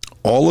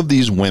 all of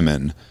these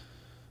women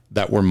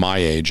that were my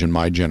age and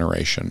my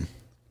generation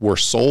were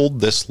sold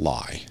this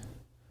lie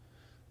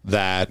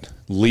that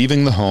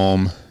leaving the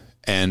home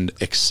and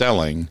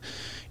excelling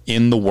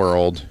in the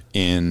world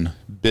in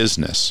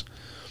business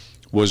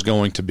was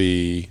going to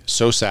be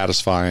so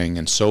satisfying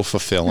and so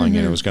fulfilling,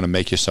 and it was going to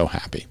make you so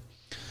happy.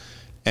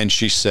 And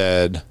she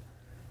said,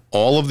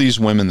 all of these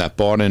women that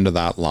bought into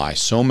that lie,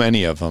 so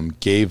many of them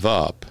gave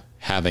up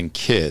having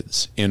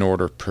kids in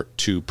order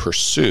to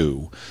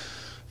pursue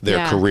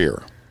their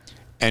career.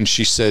 And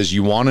she says,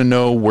 you want to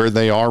know where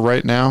they are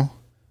right now?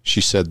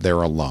 She said,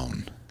 they're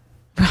alone.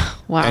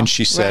 Wow. And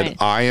she said,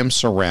 I am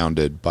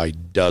surrounded by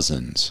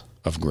dozens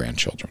of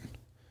grandchildren.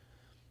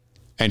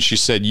 And she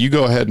said, you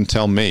go ahead and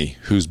tell me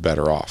who's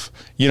better off.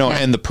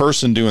 And the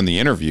person doing the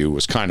interview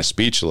was kind of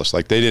speechless.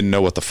 Like they didn't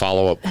know what the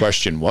follow-up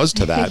question was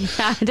to that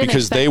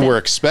because they were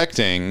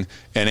expecting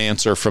an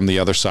answer from the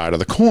other side of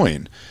the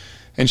coin.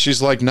 And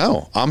she's like,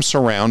 no, I'm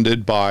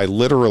surrounded by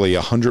literally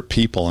 100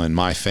 people in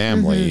my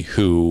family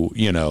who,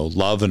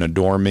 love and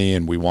adore me,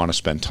 and we want to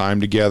spend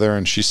time together.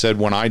 And she said,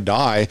 when I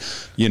die,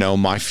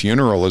 my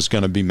funeral is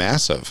going to be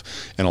massive,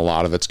 and a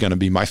lot of it's going to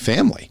be my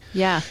family.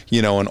 Yeah.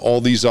 And all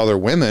these other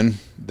women,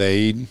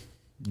 they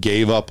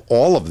gave up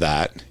all of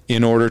that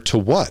in order to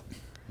what?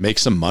 Make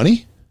some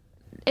money?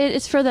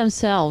 It's for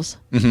themselves.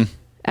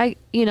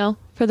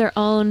 For their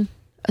own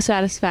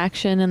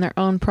satisfaction and their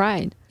own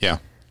pride. Yeah.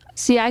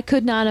 See, I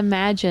could not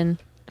imagine,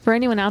 for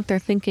anyone out there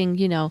thinking,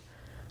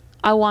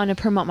 I want to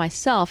promote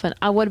myself, and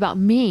what about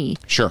me?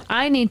 Sure.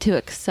 I need to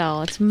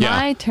excel. It's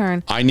my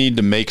turn. I need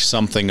to make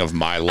something of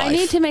my life. I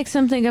need to make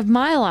something of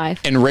my life.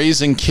 And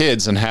raising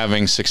kids and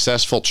having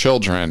successful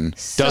children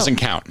doesn't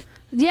count.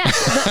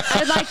 Yes,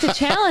 but I'd like to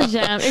challenge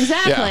them.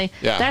 Exactly.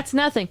 Yeah. That's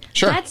nothing.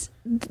 Sure. That's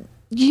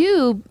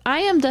I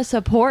am the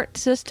support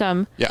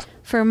system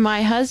for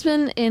my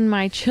husband and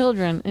my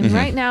children. And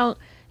right now,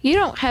 you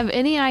don't have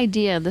any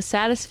idea the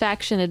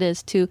satisfaction it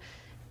is to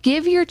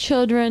Give your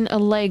children a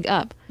leg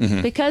up.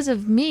 Because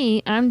of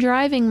me, I'm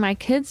driving my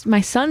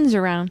sons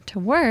around to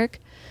work.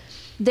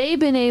 I've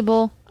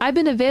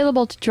been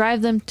available to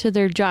drive them to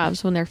their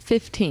jobs when they're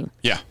 15.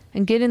 Yeah.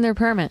 And getting their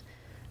permit.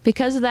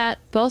 Because of that,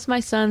 both my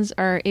sons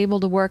are able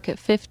to work at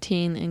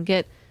 15 and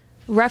get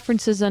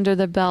references under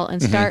their belt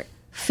and start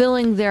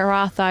filling their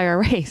Roth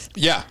IRAs.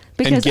 Yeah.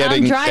 Because and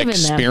getting I'm driving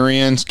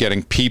experience,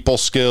 getting people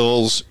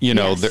skills,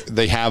 Yes.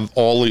 they have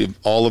all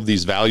of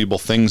these valuable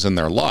things in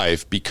their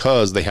life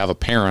because they have a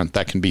parent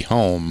that can be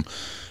home,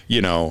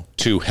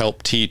 to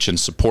help teach and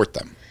support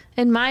them.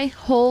 And my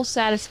whole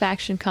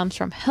satisfaction comes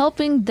from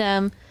helping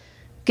them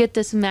get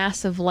this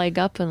massive leg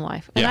up in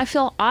life. And Yeah. I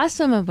feel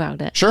awesome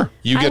about it. Sure.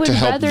 You I get to would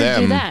help rather do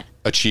them that.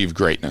 achieve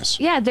greatness.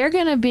 Yeah, they're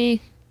going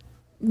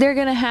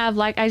to have,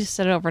 like I just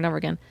said it over and over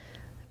again,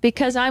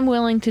 because I'm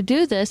willing to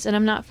do this and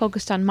I'm not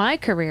focused on my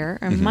career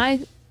or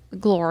my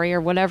glory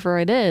or whatever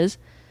it is,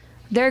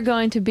 they're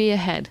going to be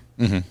ahead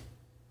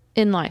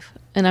in life.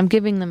 And I'm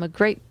giving them a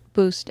great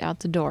boost out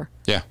the door.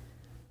 Yeah.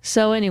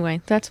 So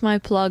anyway, that's my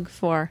plug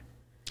for.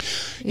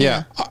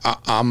 Yeah.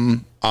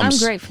 I'm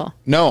grateful.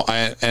 No,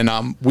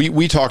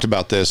 we talked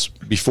about this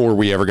before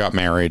we ever got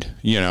married,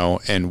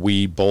 and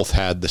we both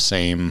had the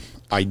same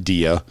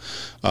idea.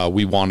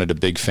 We wanted a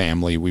big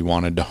family. We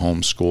wanted to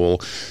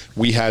homeschool.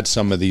 We had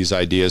some of these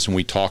ideas and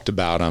we talked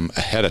about them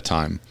ahead of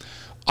time.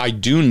 I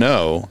do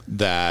know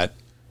that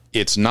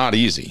it's not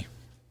easy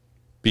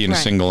being a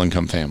single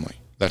income family.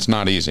 That's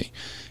not easy.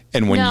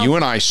 And when you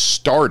and I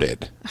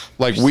started,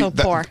 like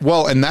poor.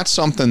 And that's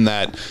something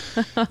that,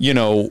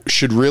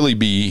 should really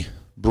be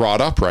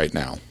brought up right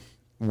now.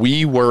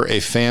 We were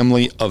a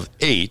family of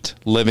 8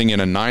 living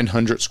in a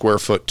 900 square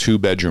foot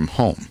 2-bedroom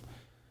home.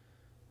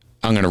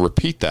 I'm going to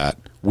repeat that.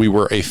 We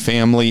were a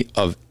family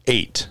of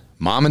 8,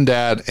 mom and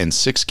dad and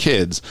 6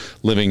 kids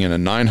living in a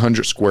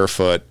 900 square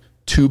foot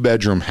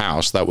 2-bedroom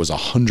house that was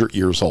 100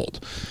 years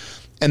old.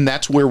 And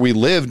that's where we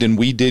lived, and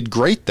we did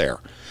great there.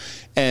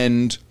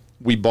 And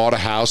we bought a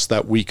house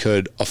that we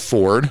could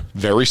afford,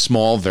 very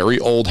small, very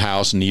old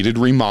house, needed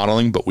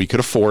remodeling, but we could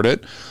afford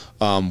it.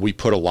 We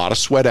put a lot of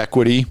sweat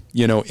equity,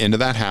 into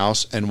that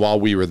house. And while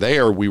we were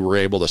there, we were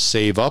able to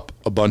save up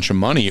a bunch of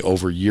money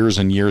over years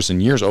and years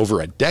and years,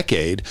 over a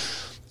decade.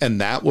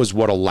 And that was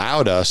what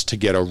allowed us to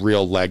get a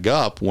real leg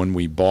up when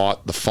we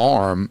bought the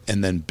farm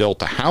and then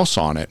built a house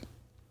on it.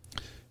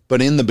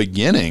 But in the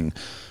beginning,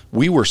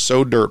 we were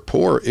so dirt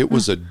poor, it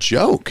was a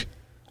joke.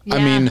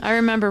 Yeah, I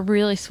remember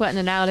really sweating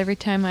it out every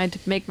time I had to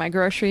make my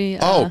grocery,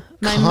 my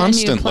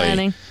constantly. menu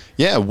planning.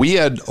 Yeah, we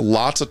had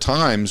lots of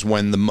times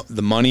when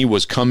the money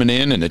was coming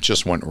in and it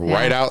just went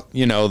right out,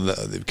 in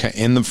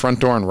the front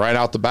door and right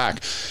out the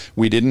back.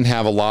 We didn't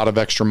have a lot of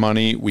extra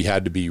money. We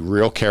had to be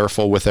real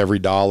careful with every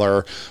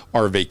dollar.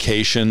 Our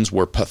vacations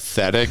were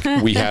pathetic.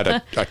 We had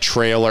a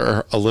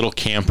trailer, a little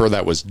camper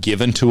that was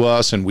given to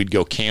us, and we'd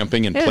go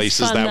camping in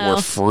places that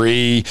were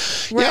free.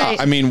 Right. Yeah,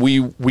 I mean,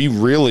 we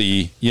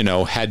really,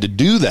 had to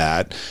do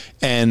that.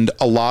 And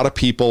a lot of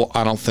people,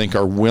 I don't think,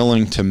 are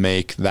willing to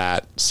make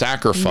that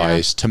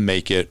sacrifice to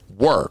make it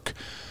work.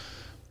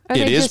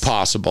 It is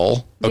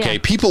possible. Okay,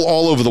 people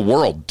all over the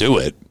world do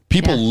it.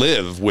 People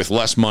live with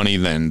less money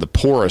than the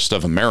poorest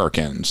of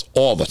Americans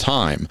all the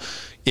time.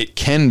 It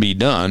can be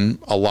done.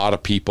 A lot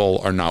of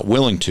people are not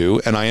willing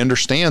to, and I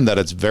understand that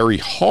it's very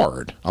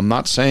hard. I'm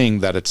not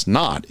saying that it's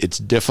not. It's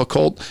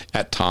difficult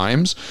at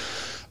times.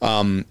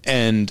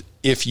 And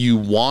if you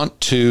want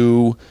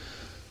to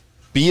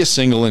be a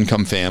single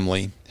income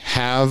family,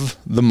 have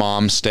the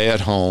mom stay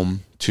at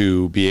home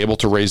to be able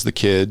to raise the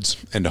kids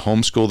and to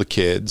homeschool the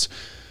kids,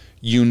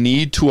 you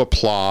need to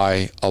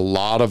apply a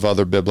lot of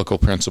other biblical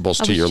principles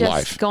to your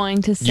life.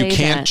 Going to say you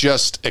can't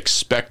just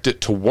expect it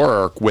to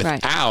work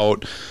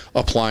without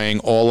applying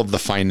all of the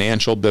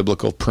financial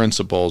biblical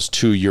principles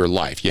to your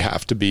life. You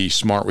have to be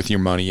smart with your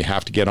money. You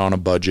have to get on a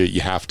budget.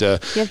 You have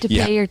to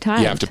pay your tithe.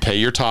 You have to pay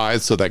your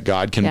tithe so that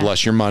God can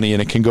bless your money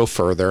and it can go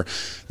further.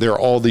 There are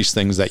all these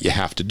things that you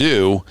have to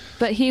do.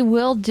 But he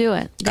will do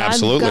it.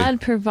 Absolutely. God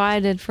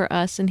provided for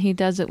us, and he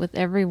does it with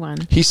everyone.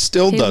 He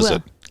still does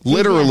it.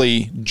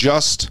 Literally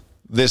just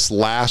this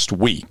last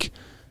week,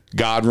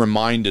 God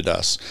reminded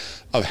us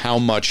of how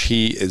much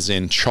he is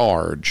in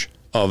charge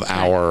of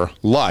our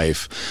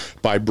life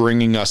by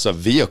bringing us a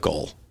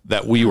vehicle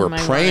that we were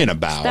praying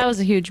about. That was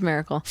a huge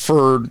miracle.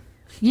 For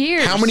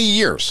years. How many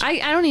years? I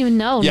don't even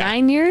know.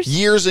 9 years?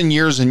 Years and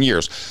years and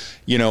years.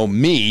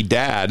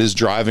 Dad is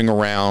driving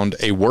around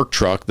a work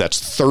truck that's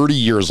 30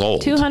 years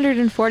old.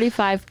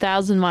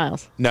 245,000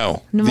 miles.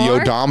 No, the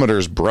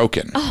odometer's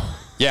broken. Oh.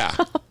 Yeah.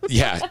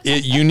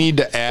 You need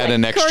to add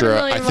an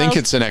extra, I think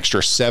it's an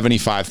extra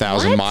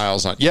 75,000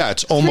 miles on. Yeah,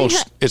 it's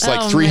almost, it's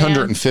like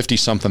 350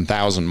 something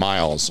thousand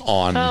miles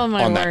on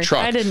that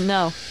truck. I didn't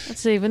know.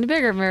 That's an even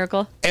bigger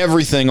miracle.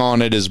 Everything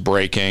on it is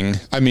breaking.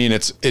 I mean,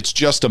 it's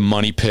just a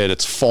money pit.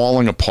 It's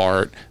falling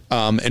apart.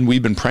 And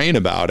we've been praying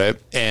about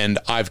it. And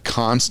I've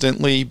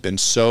constantly been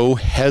so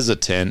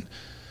hesitant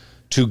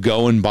to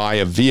go and buy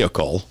a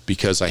vehicle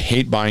because I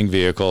hate buying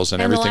vehicles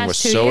and everything was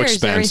so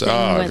expensive.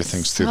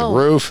 Everything's through the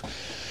roof.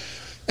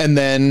 And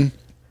then,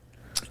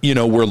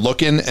 we're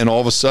looking, and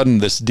all of a sudden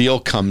this deal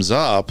comes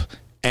up.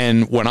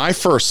 And when I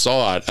first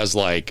saw it, I was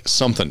like,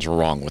 something's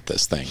wrong with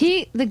this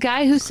thing. The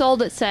guy who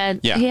sold it said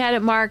he had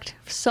it marked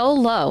so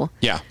low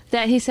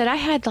that he said, I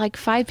had like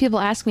 5 people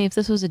ask me if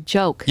this was a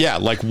joke. Yeah,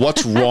 like,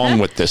 what's wrong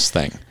with this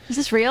thing? Is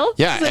this real?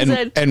 Yeah,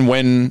 So and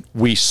when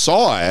we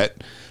saw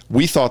it,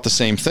 we thought the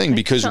same thing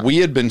because we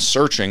had been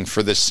searching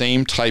for the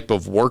same type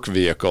of work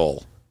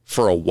vehicle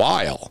for a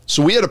while.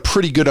 So we had a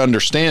pretty good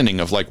understanding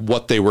of like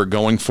what they were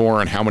going for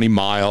and how many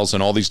miles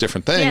and all these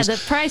different things. Yeah,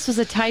 the price was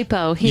a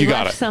typo. He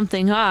left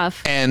something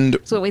off. And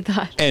that's what we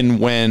thought. And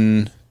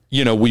when,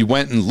 we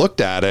went and looked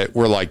at it,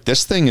 we're like,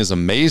 this thing is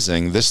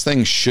amazing. This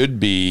thing should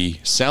be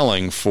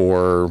selling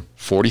for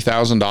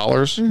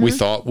 $40,000. We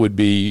thought would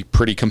be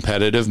pretty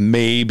competitive.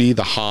 Maybe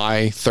the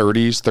high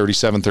 30s,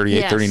 37,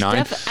 38,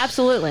 39.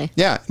 Absolutely.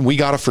 Yeah. We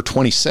got it for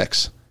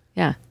 26.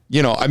 Yeah.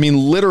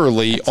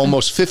 Literally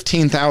almost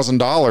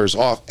 $15,000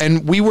 off.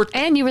 And you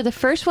were the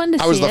first one to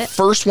see it. I was the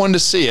first one to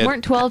see it.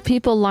 Weren't 12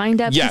 people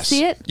lined up to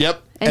see it?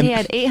 Yep. And he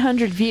had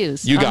 800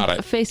 views. You got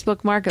it.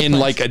 Facebook Marketplace. In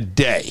like a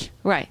day.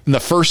 Right. And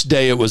the first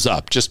day it was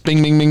up. Just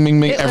bing, bing, bing,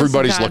 bing, bing.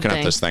 Everybody's looking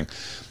at this thing.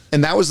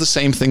 And that was the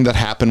same thing that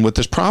happened with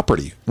this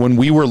property. When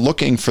we were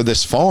looking for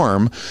this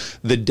farm,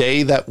 the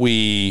day that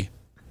we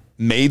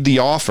made the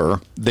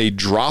offer, they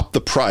dropped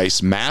the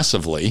price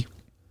massively.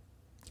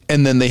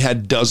 And then they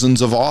had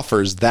dozens of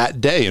offers that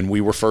day, and we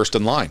were first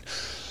in line.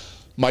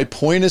 My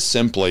point is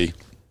simply,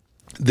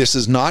 this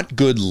is not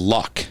good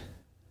luck.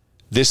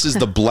 This is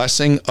the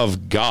blessing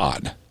of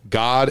God.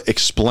 God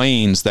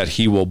explains that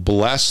he will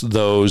bless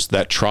those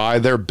that try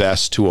their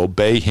best to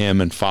obey him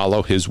and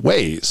follow his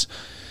ways.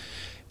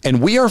 And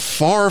we are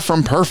far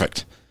from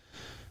perfect.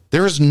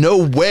 There is no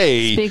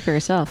way. Speak for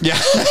yourself.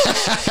 Yeah.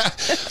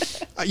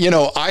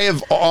 I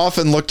have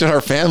often looked at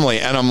our family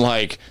and I'm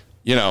like,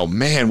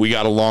 man, we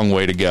got a long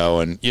way to go.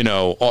 And,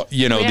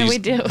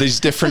 these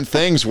different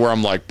things where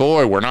I'm like,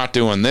 boy, we're not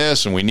doing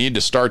this and we need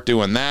to start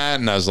doing that.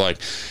 And I was like,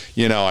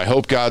 I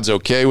hope God's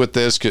okay with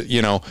this,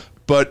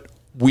 but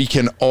we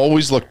can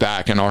always look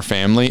back in our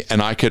family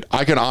and I could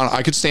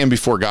stand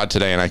before God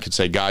today and I could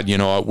say, God, you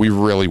know what? We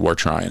really were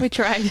trying. We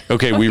tried.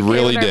 Okay. We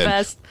really did.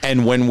 Best.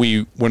 And when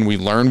we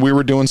learned we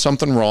were doing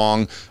something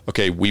wrong,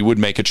 okay, we would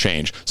make a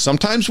change.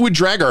 Sometimes we'd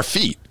drag our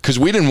feet because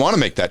we didn't want to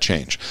make that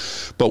change,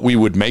 but we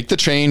would make the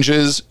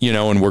changes,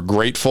 and we're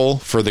grateful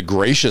for the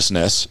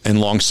graciousness and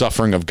long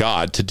suffering of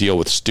God to deal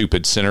with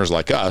stupid sinners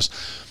like us.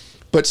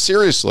 But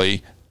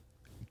seriously,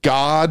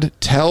 God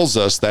tells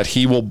us that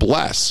he will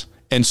bless.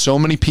 And so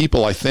many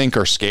people, I think,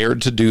 are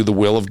scared to do the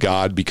will of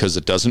God because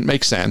it doesn't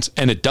make sense.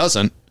 And it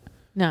doesn't.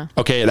 No.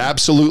 Okay, it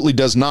absolutely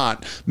does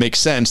not make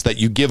sense that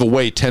you give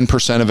away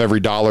 10% of every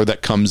dollar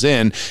that comes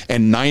in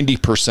and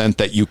 90%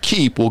 that you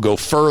keep will go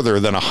further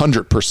than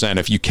 100%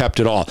 if you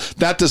kept it all.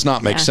 That does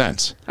not make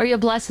sense. Or you'll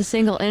bless a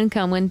single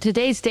income when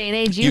today's day and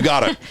age, you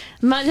got it.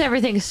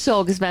 Everything is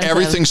so expensive.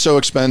 Everything's so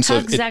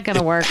expensive. How's that going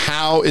to work?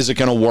 How is it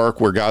going to work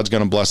where God's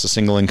going to bless a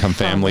single income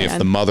family if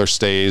the mother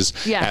stays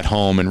at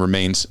home and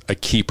remains a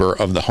keeper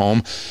of the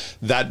home?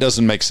 That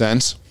doesn't make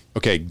sense.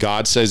 Okay,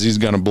 God says he's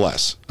going to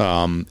bless.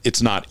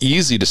 It's not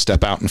easy to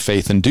step out in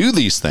faith and do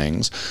these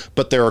things,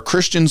 but there are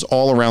Christians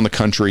all around the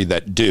country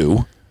that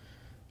do.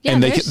 Yeah,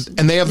 and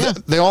they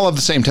all have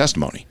the same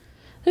testimony.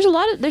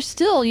 There's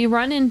still, you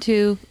run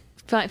into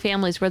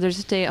families where there's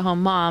a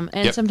stay-at-home mom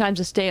and sometimes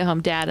a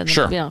stay-at-home dad, and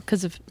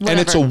because of whatever. And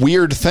it's a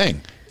weird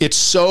thing. It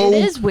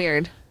is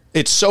weird.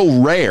 It's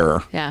so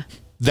rare. Yeah.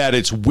 That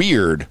it's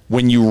weird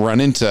when you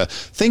run into.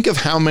 Think of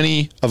how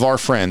many of our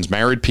friends,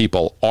 married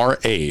people our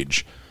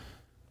age,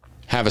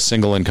 have a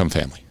single income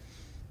family.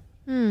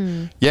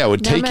 Yeah, it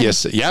would take you.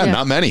 Yeah,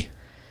 not many.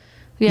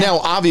 Yeah. Now,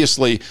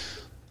 obviously,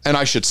 and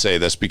I should say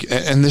this,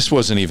 and this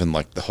wasn't even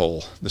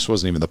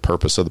the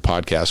purpose of the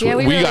podcast. Yeah,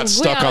 we got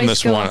stuck on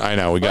this one. I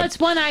know. It's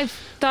one I've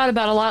thought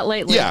about a lot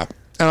lately. Yeah,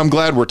 and I'm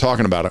glad we're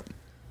talking about it.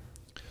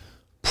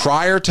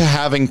 Prior to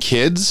having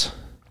kids,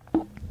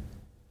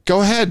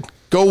 go ahead.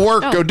 Go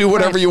work, go do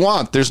whatever you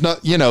want. There's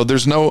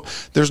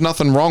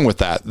nothing wrong with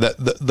that.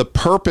 The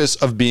purpose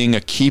of being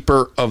a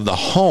keeper of the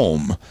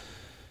home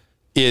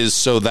is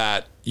so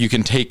that you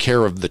can take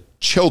care of the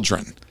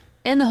children.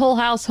 And the whole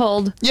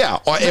household. Yeah,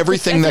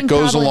 everything that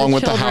goes along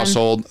with the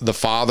household. The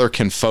father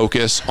can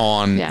focus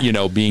on,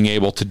 being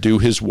able to do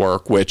his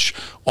work, which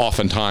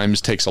oftentimes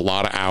takes a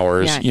lot of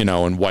hours,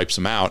 and wipes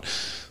them out.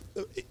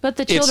 But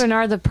the children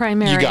are the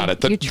primary. You got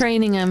it. You're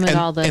training them and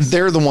all this. And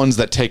they're the ones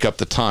that take up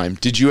the time.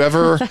 Did you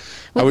ever...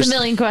 With a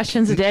million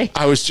questions a day.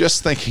 I was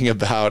just thinking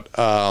about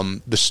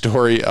the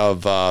story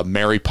of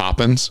Mary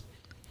Poppins.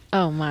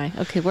 Oh, my.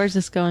 Okay, where's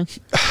this going?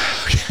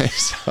 Okay,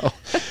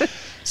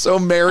 so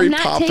Mary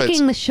Poppins... I'm not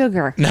taking the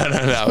sugar. No.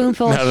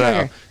 Spoonful of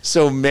sugar.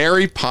 So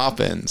Mary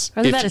Poppins...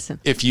 Or the medicine.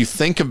 If you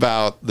think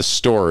about the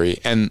story,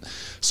 and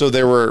so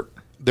there were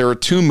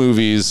 2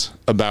 movies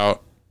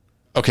about...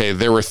 Okay,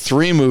 there were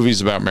 3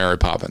 movies about Mary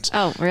Poppins.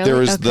 Oh, really? There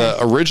was the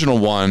original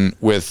one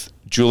with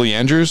Julie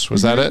Andrews.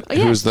 Was that it? Oh,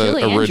 yeah, Who was the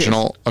Julie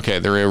original? Andrews. Okay,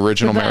 the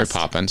original Mary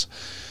Poppins.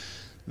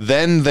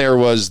 Then there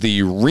was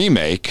the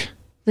remake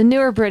The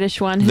newer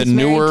British one who's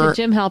married to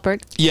Jim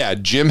Halpert. Yeah,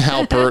 Jim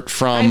Halpert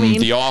from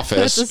The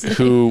Office,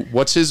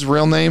 what's his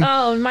real name?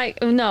 Oh,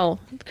 no.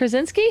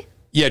 Krasinski?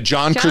 Yeah,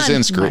 John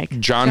Krasinski.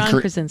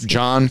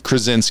 John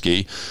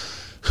Krasinski,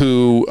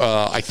 who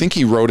I think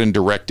he wrote and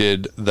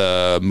directed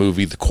the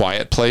movie The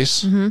Quiet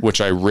Place, which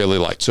I really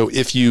liked. So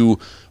if you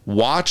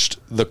watched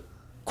The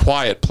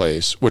Quiet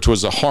Place, which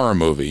was a horror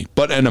movie,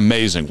 but an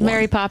amazing one.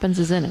 Mary Poppins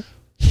is in it.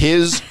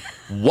 His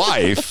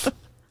wife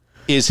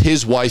is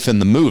his wife in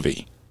the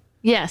movie.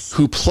 Yes.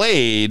 Who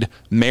played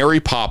Mary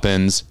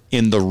Poppins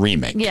in the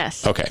remake.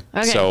 Yes. Okay.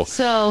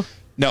 So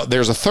no,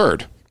 there's a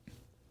third.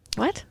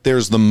 What?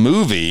 There's the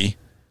movie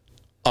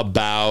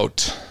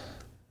about,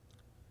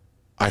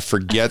 I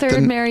forget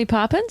third Mary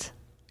Poppins?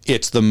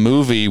 It's the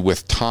movie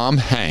with Tom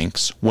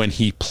Hanks when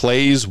he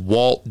plays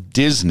Walt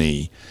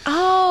Disney.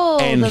 Oh.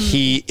 And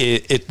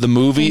the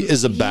movie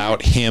is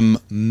about him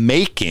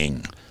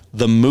making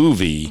the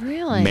movie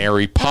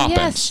Mary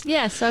Poppins.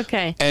 Yes,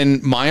 okay.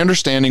 And my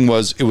understanding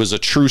was it was a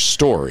true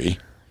story.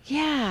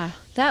 Yeah,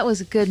 that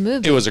was a good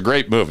movie. It was a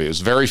great movie. It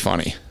was very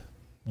funny.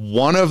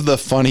 One of the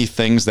funny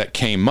things that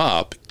came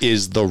up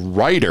is the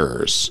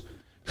writers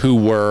who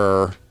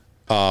were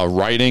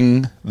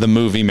writing the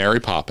movie Mary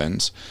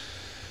Poppins.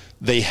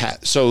 The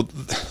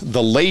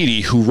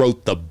lady who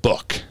wrote the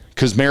book,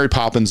 because Mary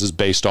Poppins is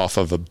based off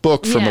of a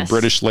book from a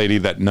British lady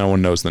that no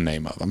one knows the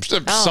name of. I'm sure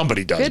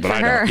somebody does, but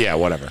I don't. Yeah,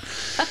 whatever.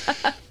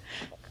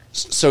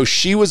 So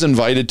she was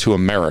invited to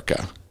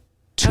America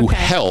to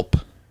help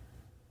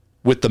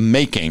with the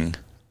making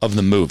of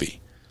the movie,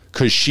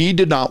 because she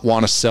did not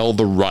want to sell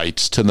the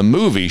rights to the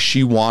movie.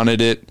 She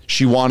wanted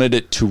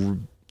it to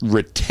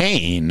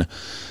retain.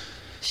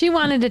 She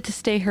wanted it to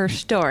stay her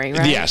story,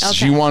 right? Yes,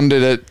 she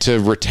wanted it to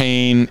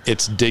retain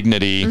its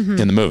dignity in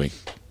the movie.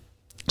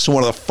 So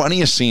one of the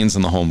funniest scenes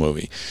in the whole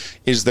movie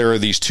is there are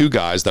these two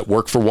guys that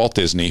work for Walt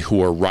Disney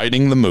who are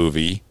writing the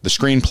movie, the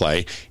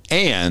screenplay,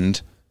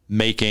 and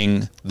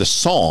making the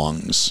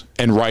songs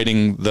and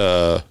writing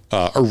the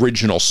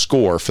original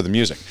score for the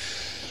music.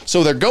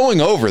 So they're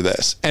going over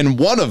this, and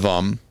one of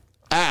them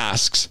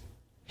asks,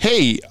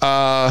 hey,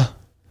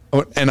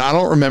 and I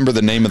don't remember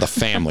the name of the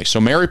family. So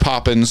Mary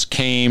Poppins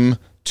came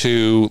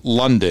to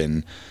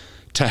London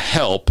to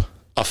help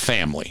a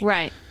family.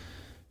 Right.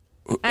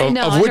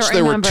 Of which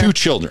there were 2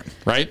 children,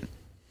 right?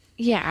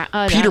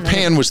 Yeah. Peter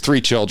Pan was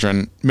 3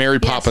 children. Mary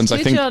Poppins,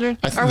 I think.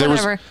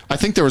 I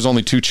think there was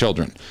only 2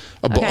 children,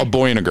 a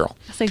boy and a girl.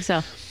 I think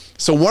so.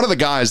 So one of the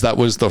guys that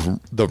was the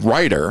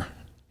writer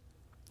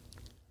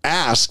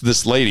asked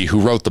this lady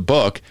who wrote the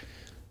book,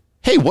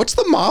 "Hey, what's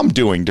the mom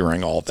doing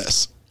during all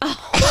this?"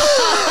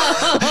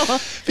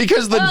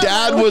 Because the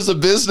dad was a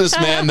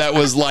businessman that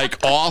was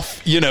like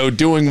off,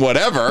 doing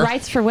whatever.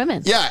 Rights for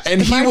women. Yeah,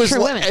 and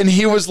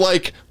he was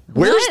like,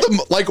 where's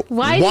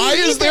why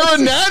is there a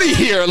nanny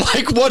here?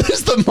 Like, what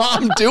is the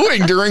mom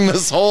doing during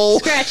this whole...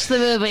 Scratch the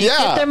movie. Yeah.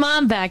 Get their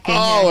mom back in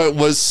here. It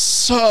was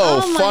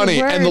so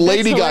funny. And the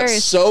lady got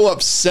so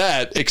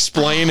upset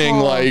explaining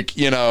who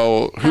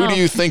do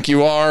you think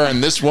you are?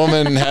 And this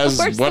woman has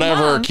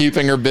whatever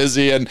keeping her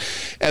busy. And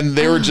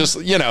they were just,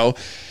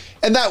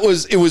 and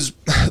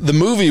the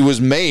movie was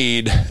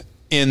made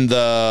in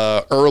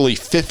the early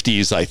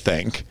 50s, I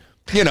think.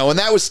 And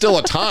that was still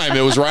a time.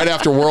 It was right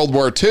after World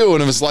War II.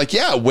 And it was like,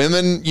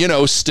 women,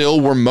 still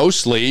were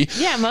mostly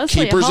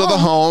keepers of the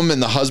home.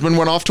 And the husband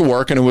went off to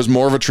work, and it was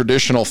more of a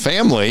traditional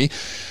family.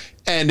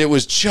 And it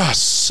was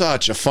just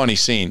such a funny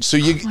scene. So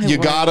you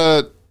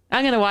gotta...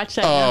 I'm going to watch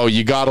that. Oh,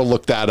 you got to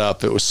look that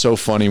up. It was so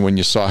funny when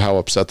you saw how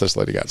upset this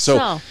lady got.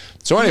 So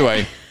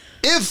anyway,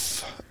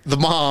 if the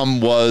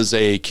mom was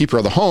a keeper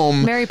of the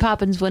home, Mary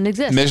Poppins wouldn't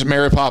exist.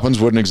 Mary Poppins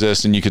wouldn't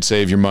exist, and you could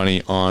save your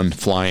money on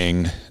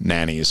flying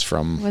nannies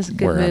from wherever. It was a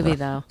good movie,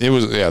 though. It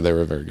was, they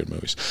were very good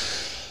movies.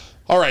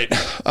 All right.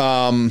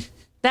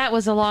 That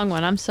was a long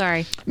one. I'm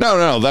sorry.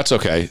 No, that's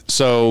okay.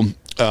 So,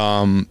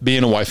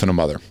 being a wife and a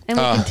mother. And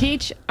we can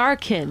teach our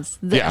kids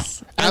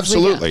this. Yeah,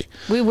 absolutely.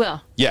 We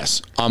will.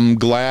 Yes. I'm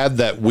glad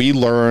that we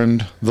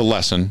learned the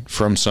lesson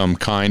from some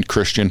kind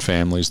Christian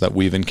families that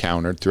we've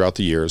encountered throughout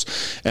the years.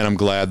 And I'm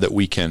glad that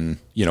we can,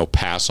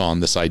 pass on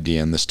this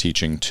idea and this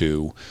teaching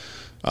to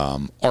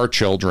our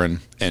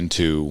children and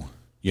to,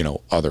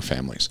 other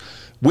families.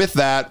 With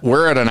that,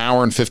 we're at an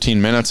hour and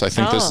 15 minutes. I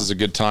think this is a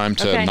good time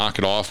to knock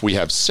it off. We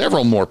have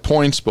several more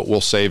points, but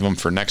we'll save them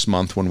for next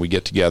month when we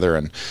get together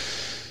and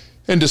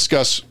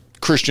discuss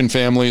Christian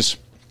families,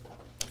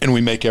 and we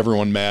make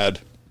everyone mad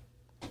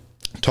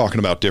talking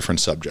about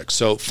different subjects.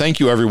 So thank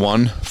you,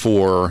 everyone,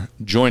 for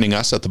joining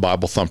us at the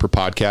Bible Thumper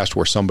podcast,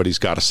 where somebody's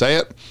got to say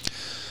it.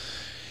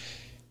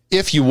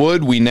 If you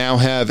would, we now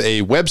have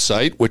a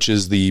website, which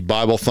is the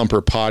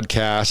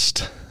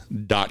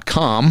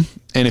BibleThumperPodcast.com.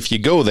 And if you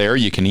go there,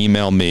 you can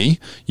email me.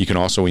 You can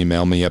also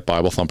email me at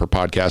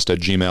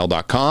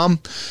BibleThumperPodcast@gmail.com.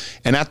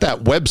 And at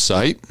that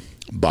website,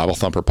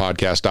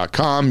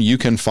 BibleThumperPodcast.com, you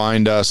can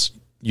find us.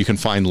 You can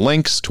find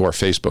links to our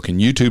Facebook and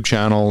YouTube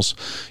channels.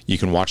 You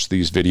can watch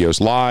these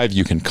videos live.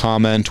 You can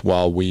comment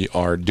while we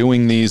are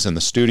doing these in the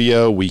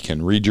studio. We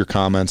can read your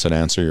comments and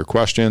answer your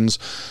questions.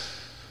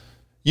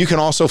 You can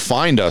also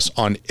find us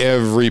on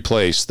every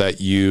place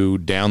that you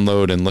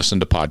download and listen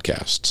to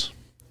podcasts.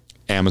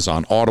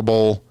 Amazon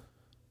Audible,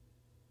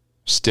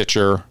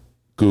 Stitcher,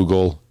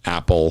 Google,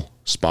 Apple,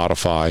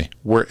 Spotify,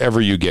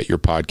 wherever you get your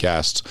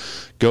podcasts.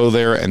 Go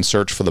there and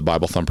search for the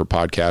Bible Thumper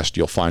Podcast.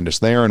 You'll find us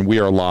there, and we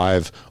are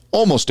live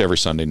almost every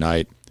Sunday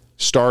night,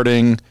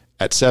 starting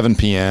at 7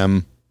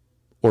 p.m.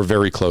 or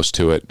very close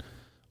to it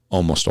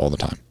almost all the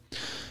time.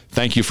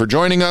 Thank you for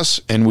joining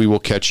us, and we will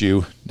catch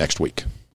you next week.